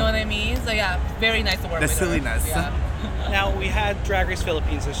touch. You know what I mean? So yeah, very nice to work with. The silliness. Yeah. Now, we had Drag Race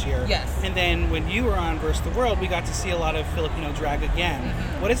Philippines this year. Yes. And then when you were on Versus the World, we got to see a lot of Filipino drag again.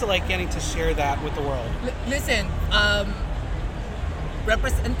 Mm-hmm. What is it like getting to share that with the world? Listen,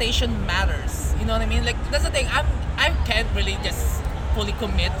 representation matters. You know what I mean? That's the thing. I can't really just fully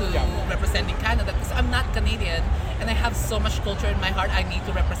commit to representing Canada because I'm not Canadian and I have so much culture in my heart. I need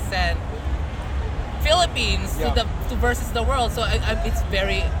to represent Philippines to versus the world. So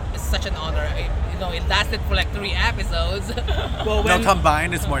it's such an honor. It lasted for like 3 episodes. Well,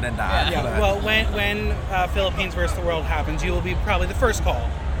 combined, it's more than that. Yeah. Well, when Philippines versus the world happens, you will be probably the first call.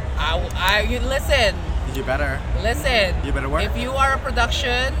 You listen. You better. Listen. You better work. If you are a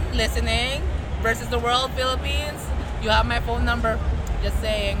production listening versus the world Philippines, you have my phone number. Just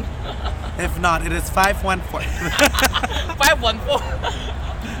saying. If not, it is 514. 514.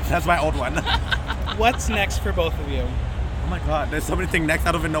 That's my old one. What's next for both of you? Oh my god, there's so many things next.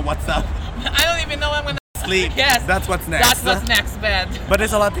 I don't even know what's up. I don't even know when I'm gonna sleep. Yes. That's what's next. That's what's next, man. But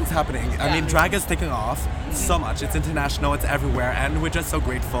there's a lot of things happening. I mean, drag is taking off so much. It's international, it's everywhere, and we're just so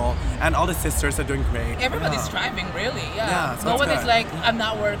grateful. And all the sisters are doing great. Everybody's striving, really. Yeah. So nobody's like, I'm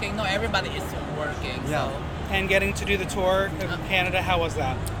not working. No, everybody is working. Yeah. So. And getting to do the tour of Canada, how was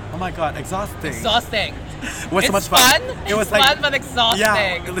that? Oh my god, exhausting. Exhausting. It was so much fun. It was fun, but exhausting.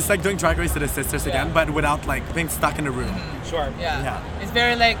 Yeah, it's like doing Drag Race to the sisters again, but without like being stuck in a room. Sure. Yeah. It's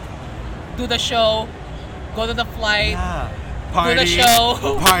very like, do the show, go to the flight, party, do the show,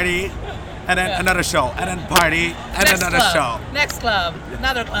 party, and then another show, and then party, and next another club, show. Next club,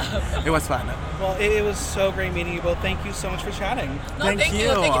 another club. It was fun. Well, it was so great meeting you both. Thank you so much for chatting. No, thank you.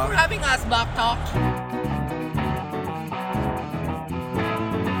 Thank you for having us, Block Talk.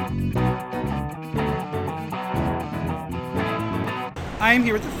 I am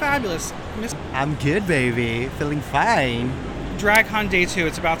here with the fabulous Miss. I'm good, baby. Feeling fine. DragCon Day 2,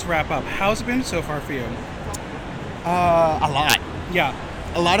 it's about to wrap up. How's it been so far for you? A lot. Yeah.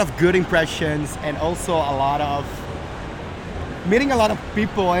 A lot of good impressions and also a lot of meeting a lot of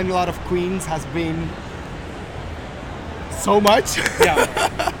people and a lot of queens has been so much. Yeah.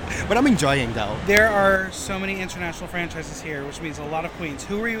 But I'm enjoying though. There are so many international franchises here, which means a lot of queens.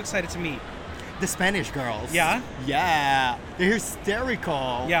 Who are you excited to meet? The Spanish girls. Yeah? Yeah. They're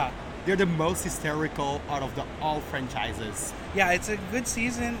hysterical. Yeah. They're the most hysterical out of all franchises. Yeah, it's a good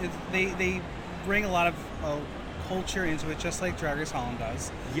season. They bring a lot of culture into it, just like Drag Race Holland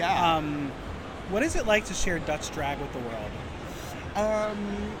does. Yeah. What is it like to share Dutch drag with the world?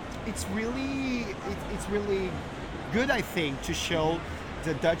 It's really good, I think, to show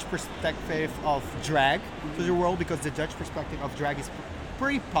the Dutch perspective of drag to the world, because the Dutch perspective of drag is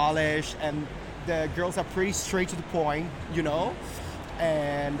pretty polished and the girls are pretty straight to the point, you know?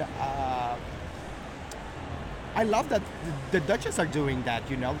 And I love that the Dutches are doing that,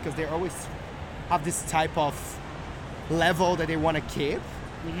 you know, because they always have this type of level that they want to keep.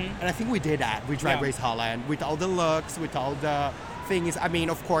 Mm-hmm. And I think we did that with Drag Race Holland, with all the looks, with all the things. I mean,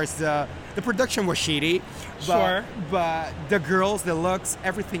 of course, the production was shitty. But the girls, the looks,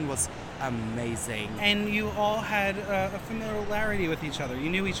 everything was amazing. And you all had a familiarity with each other. You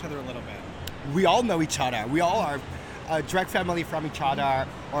knew each other a little bit. We all know each other. We all are a drag family from each other,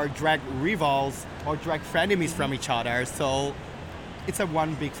 or drag rivals, or drag frenemies from each other. So it's a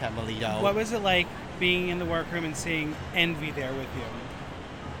one big family, though. What was it like being in the workroom and seeing Envy there with you?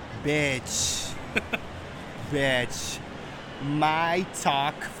 Bitch. Bitch. My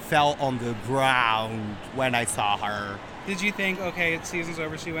talk fell on the ground when I saw her. Did you think, okay, season's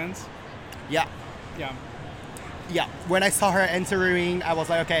over, she wins? Yeah. Yeah. Yeah. When I saw her entering, I was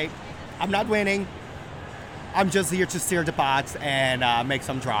like, okay, I'm not winning. I'm just here to stir the pots and make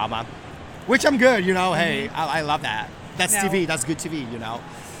some drama. Which I'm good, you know. Hey, I love that. That's Now, TV. That's good TV, you know.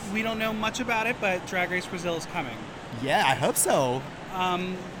 We don't know much about it, but Drag Race Brazil is coming. Yeah, I hope so.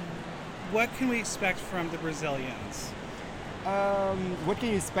 What can we expect from the Brazilians? What can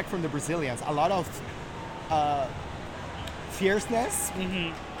you expect from the Brazilians? A lot of fierceness.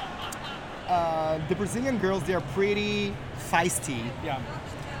 Mm-hmm. The Brazilian girls, they're pretty feisty. Yeah.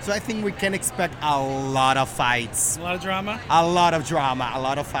 So I think we can expect a lot of fights. A lot of drama? A lot of drama, a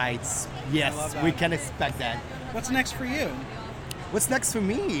lot of fights. Yes, love that. we can expect that. What's next for you? What's next for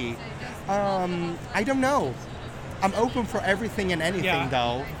me? I don't know. I'm open for everything and anything,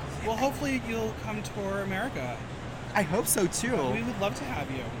 though. Well, hopefully you'll come tour America. I hope so, too. We would love to have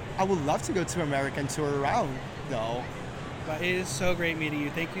you. I would love to go to America and tour around, though. But it is so great meeting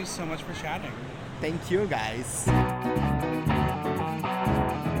you. Thank you so much for chatting. Thank you, guys.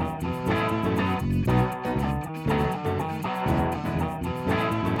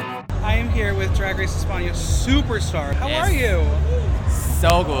 I am here with Drag Race España superstar. How are you?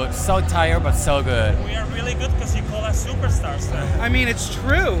 So good. So tired, but so good. We are really good because you call us superstars. I mean, it's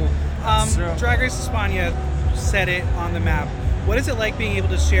true. Drag Race España set it on the map. What is it like being able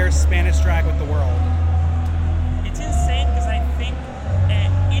to share Spanish drag with the world? It's insane because I think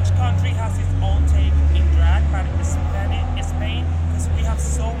each country has its own take in drag, but in Spain, because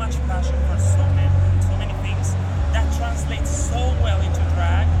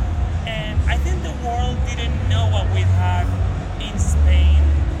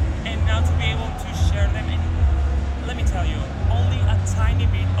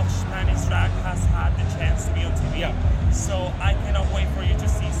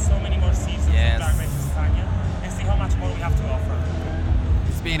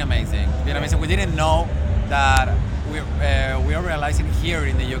been amazing. It's been amazing. We didn't know that we are realizing here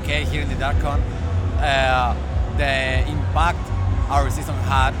in the UK, here in the DragCon, the impact our season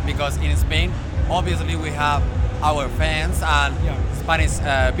had, because in Spain, obviously we have our fans and Spanish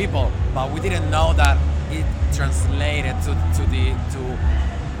people, but we didn't know that it translated to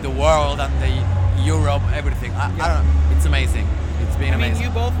the world and the Europe, everything. I don't know. It's amazing. It's been amazing. I mean,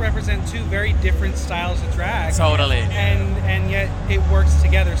 you both represent two very different styles of drag. Totally. And yet it works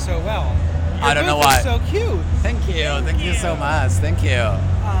together so well. I don't know booth why. is so cute. Thank you so much. Thank you.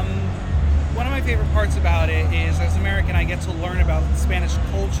 One of my favorite parts about it is, as an American, I get to learn about Spanish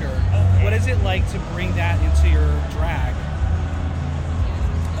culture. Okay. What is it like to bring that into your drag?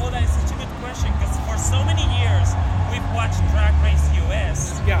 Oh, that is such a good question, because for so many years we've watched Drag Race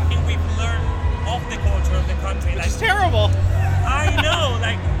US, and we've learned of the culture of the country. Which is terrible. I know,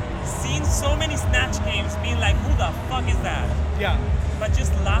 like seeing so many snatch games, being like, who the fuck is that? Yeah. But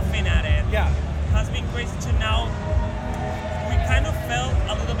just laughing at it. Yeah. Has been crazy to now. We kind of felt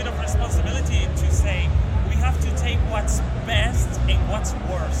a little bit of responsibility to say we have to take what's best and what's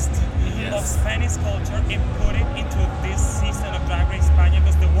worst of Spanish culture and put it into this season of Drag Race España,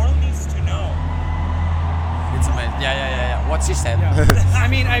 because the world needs to know. It's amazing. Yeah. What she said. I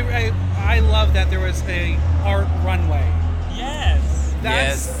mean, I love that there was a art runway.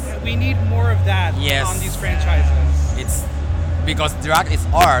 Yes. We need more of that on these franchises. It's because drag is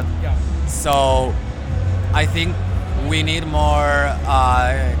art. Yeah. So I think we need more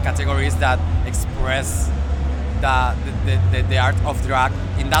categories that express the art of drag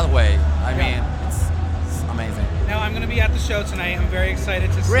in that way. I mean, it's amazing. Now, I'm going to be at the show tonight. I'm very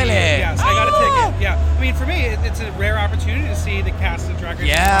excited to see Really? it. Yes, I got a ticket. Yeah. I mean, for me, it's a rare opportunity to see the cast of Drag Race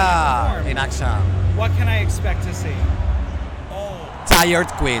perform. In action. What can I expect to see? Tired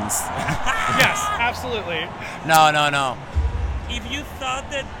queens. Yes, absolutely. No. If you thought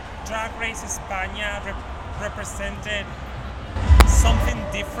that Drag Race España represented something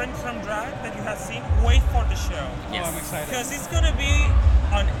different from drag that you have seen, wait for the show. Yes. Oh, I'm excited. Because it's going to be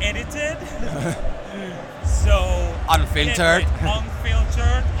unedited, so Unfiltered.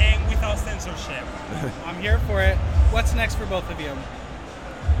 Unfiltered and without censorship. I'm here for it. What's next for both of you?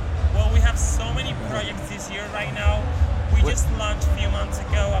 Well, we have so many projects this year right now. We just launched a few months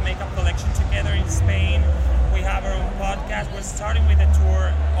ago a makeup collection together in Spain. We have our own podcast. We're starting with a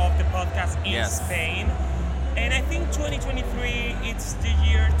tour of the podcast in Spain. And I think 2023, it's the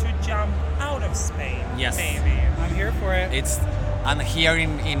year to jump out of Spain. Yes. Maybe. I'm here for it. And here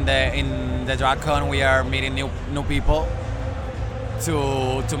in the DragCon, we are meeting new people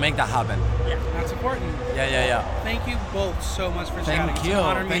to make that happen. Yeah. That's important. Yeah. Thank you both so much for chatting. Thank It's an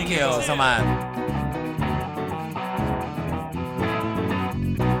honor you. meeting Thank you both. so much.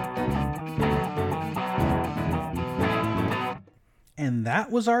 And that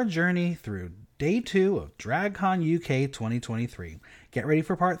was our journey through Day 2 of DragCon UK 2023. Get ready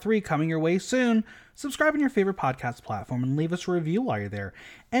for Part 3 coming your way soon. Subscribe on your favorite podcast platform and leave us a review while you're there.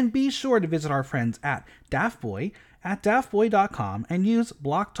 And be sure to visit our friends at daftboy at daftboy.com and use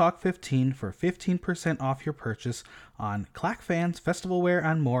BlockTalk15 for 15% off your purchase on Clack fans, festival wear,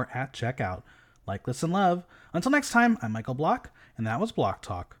 and more at checkout. Like, listen, love. Until next time, I'm Michael Block, and that was Block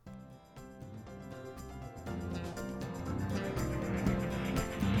Talk.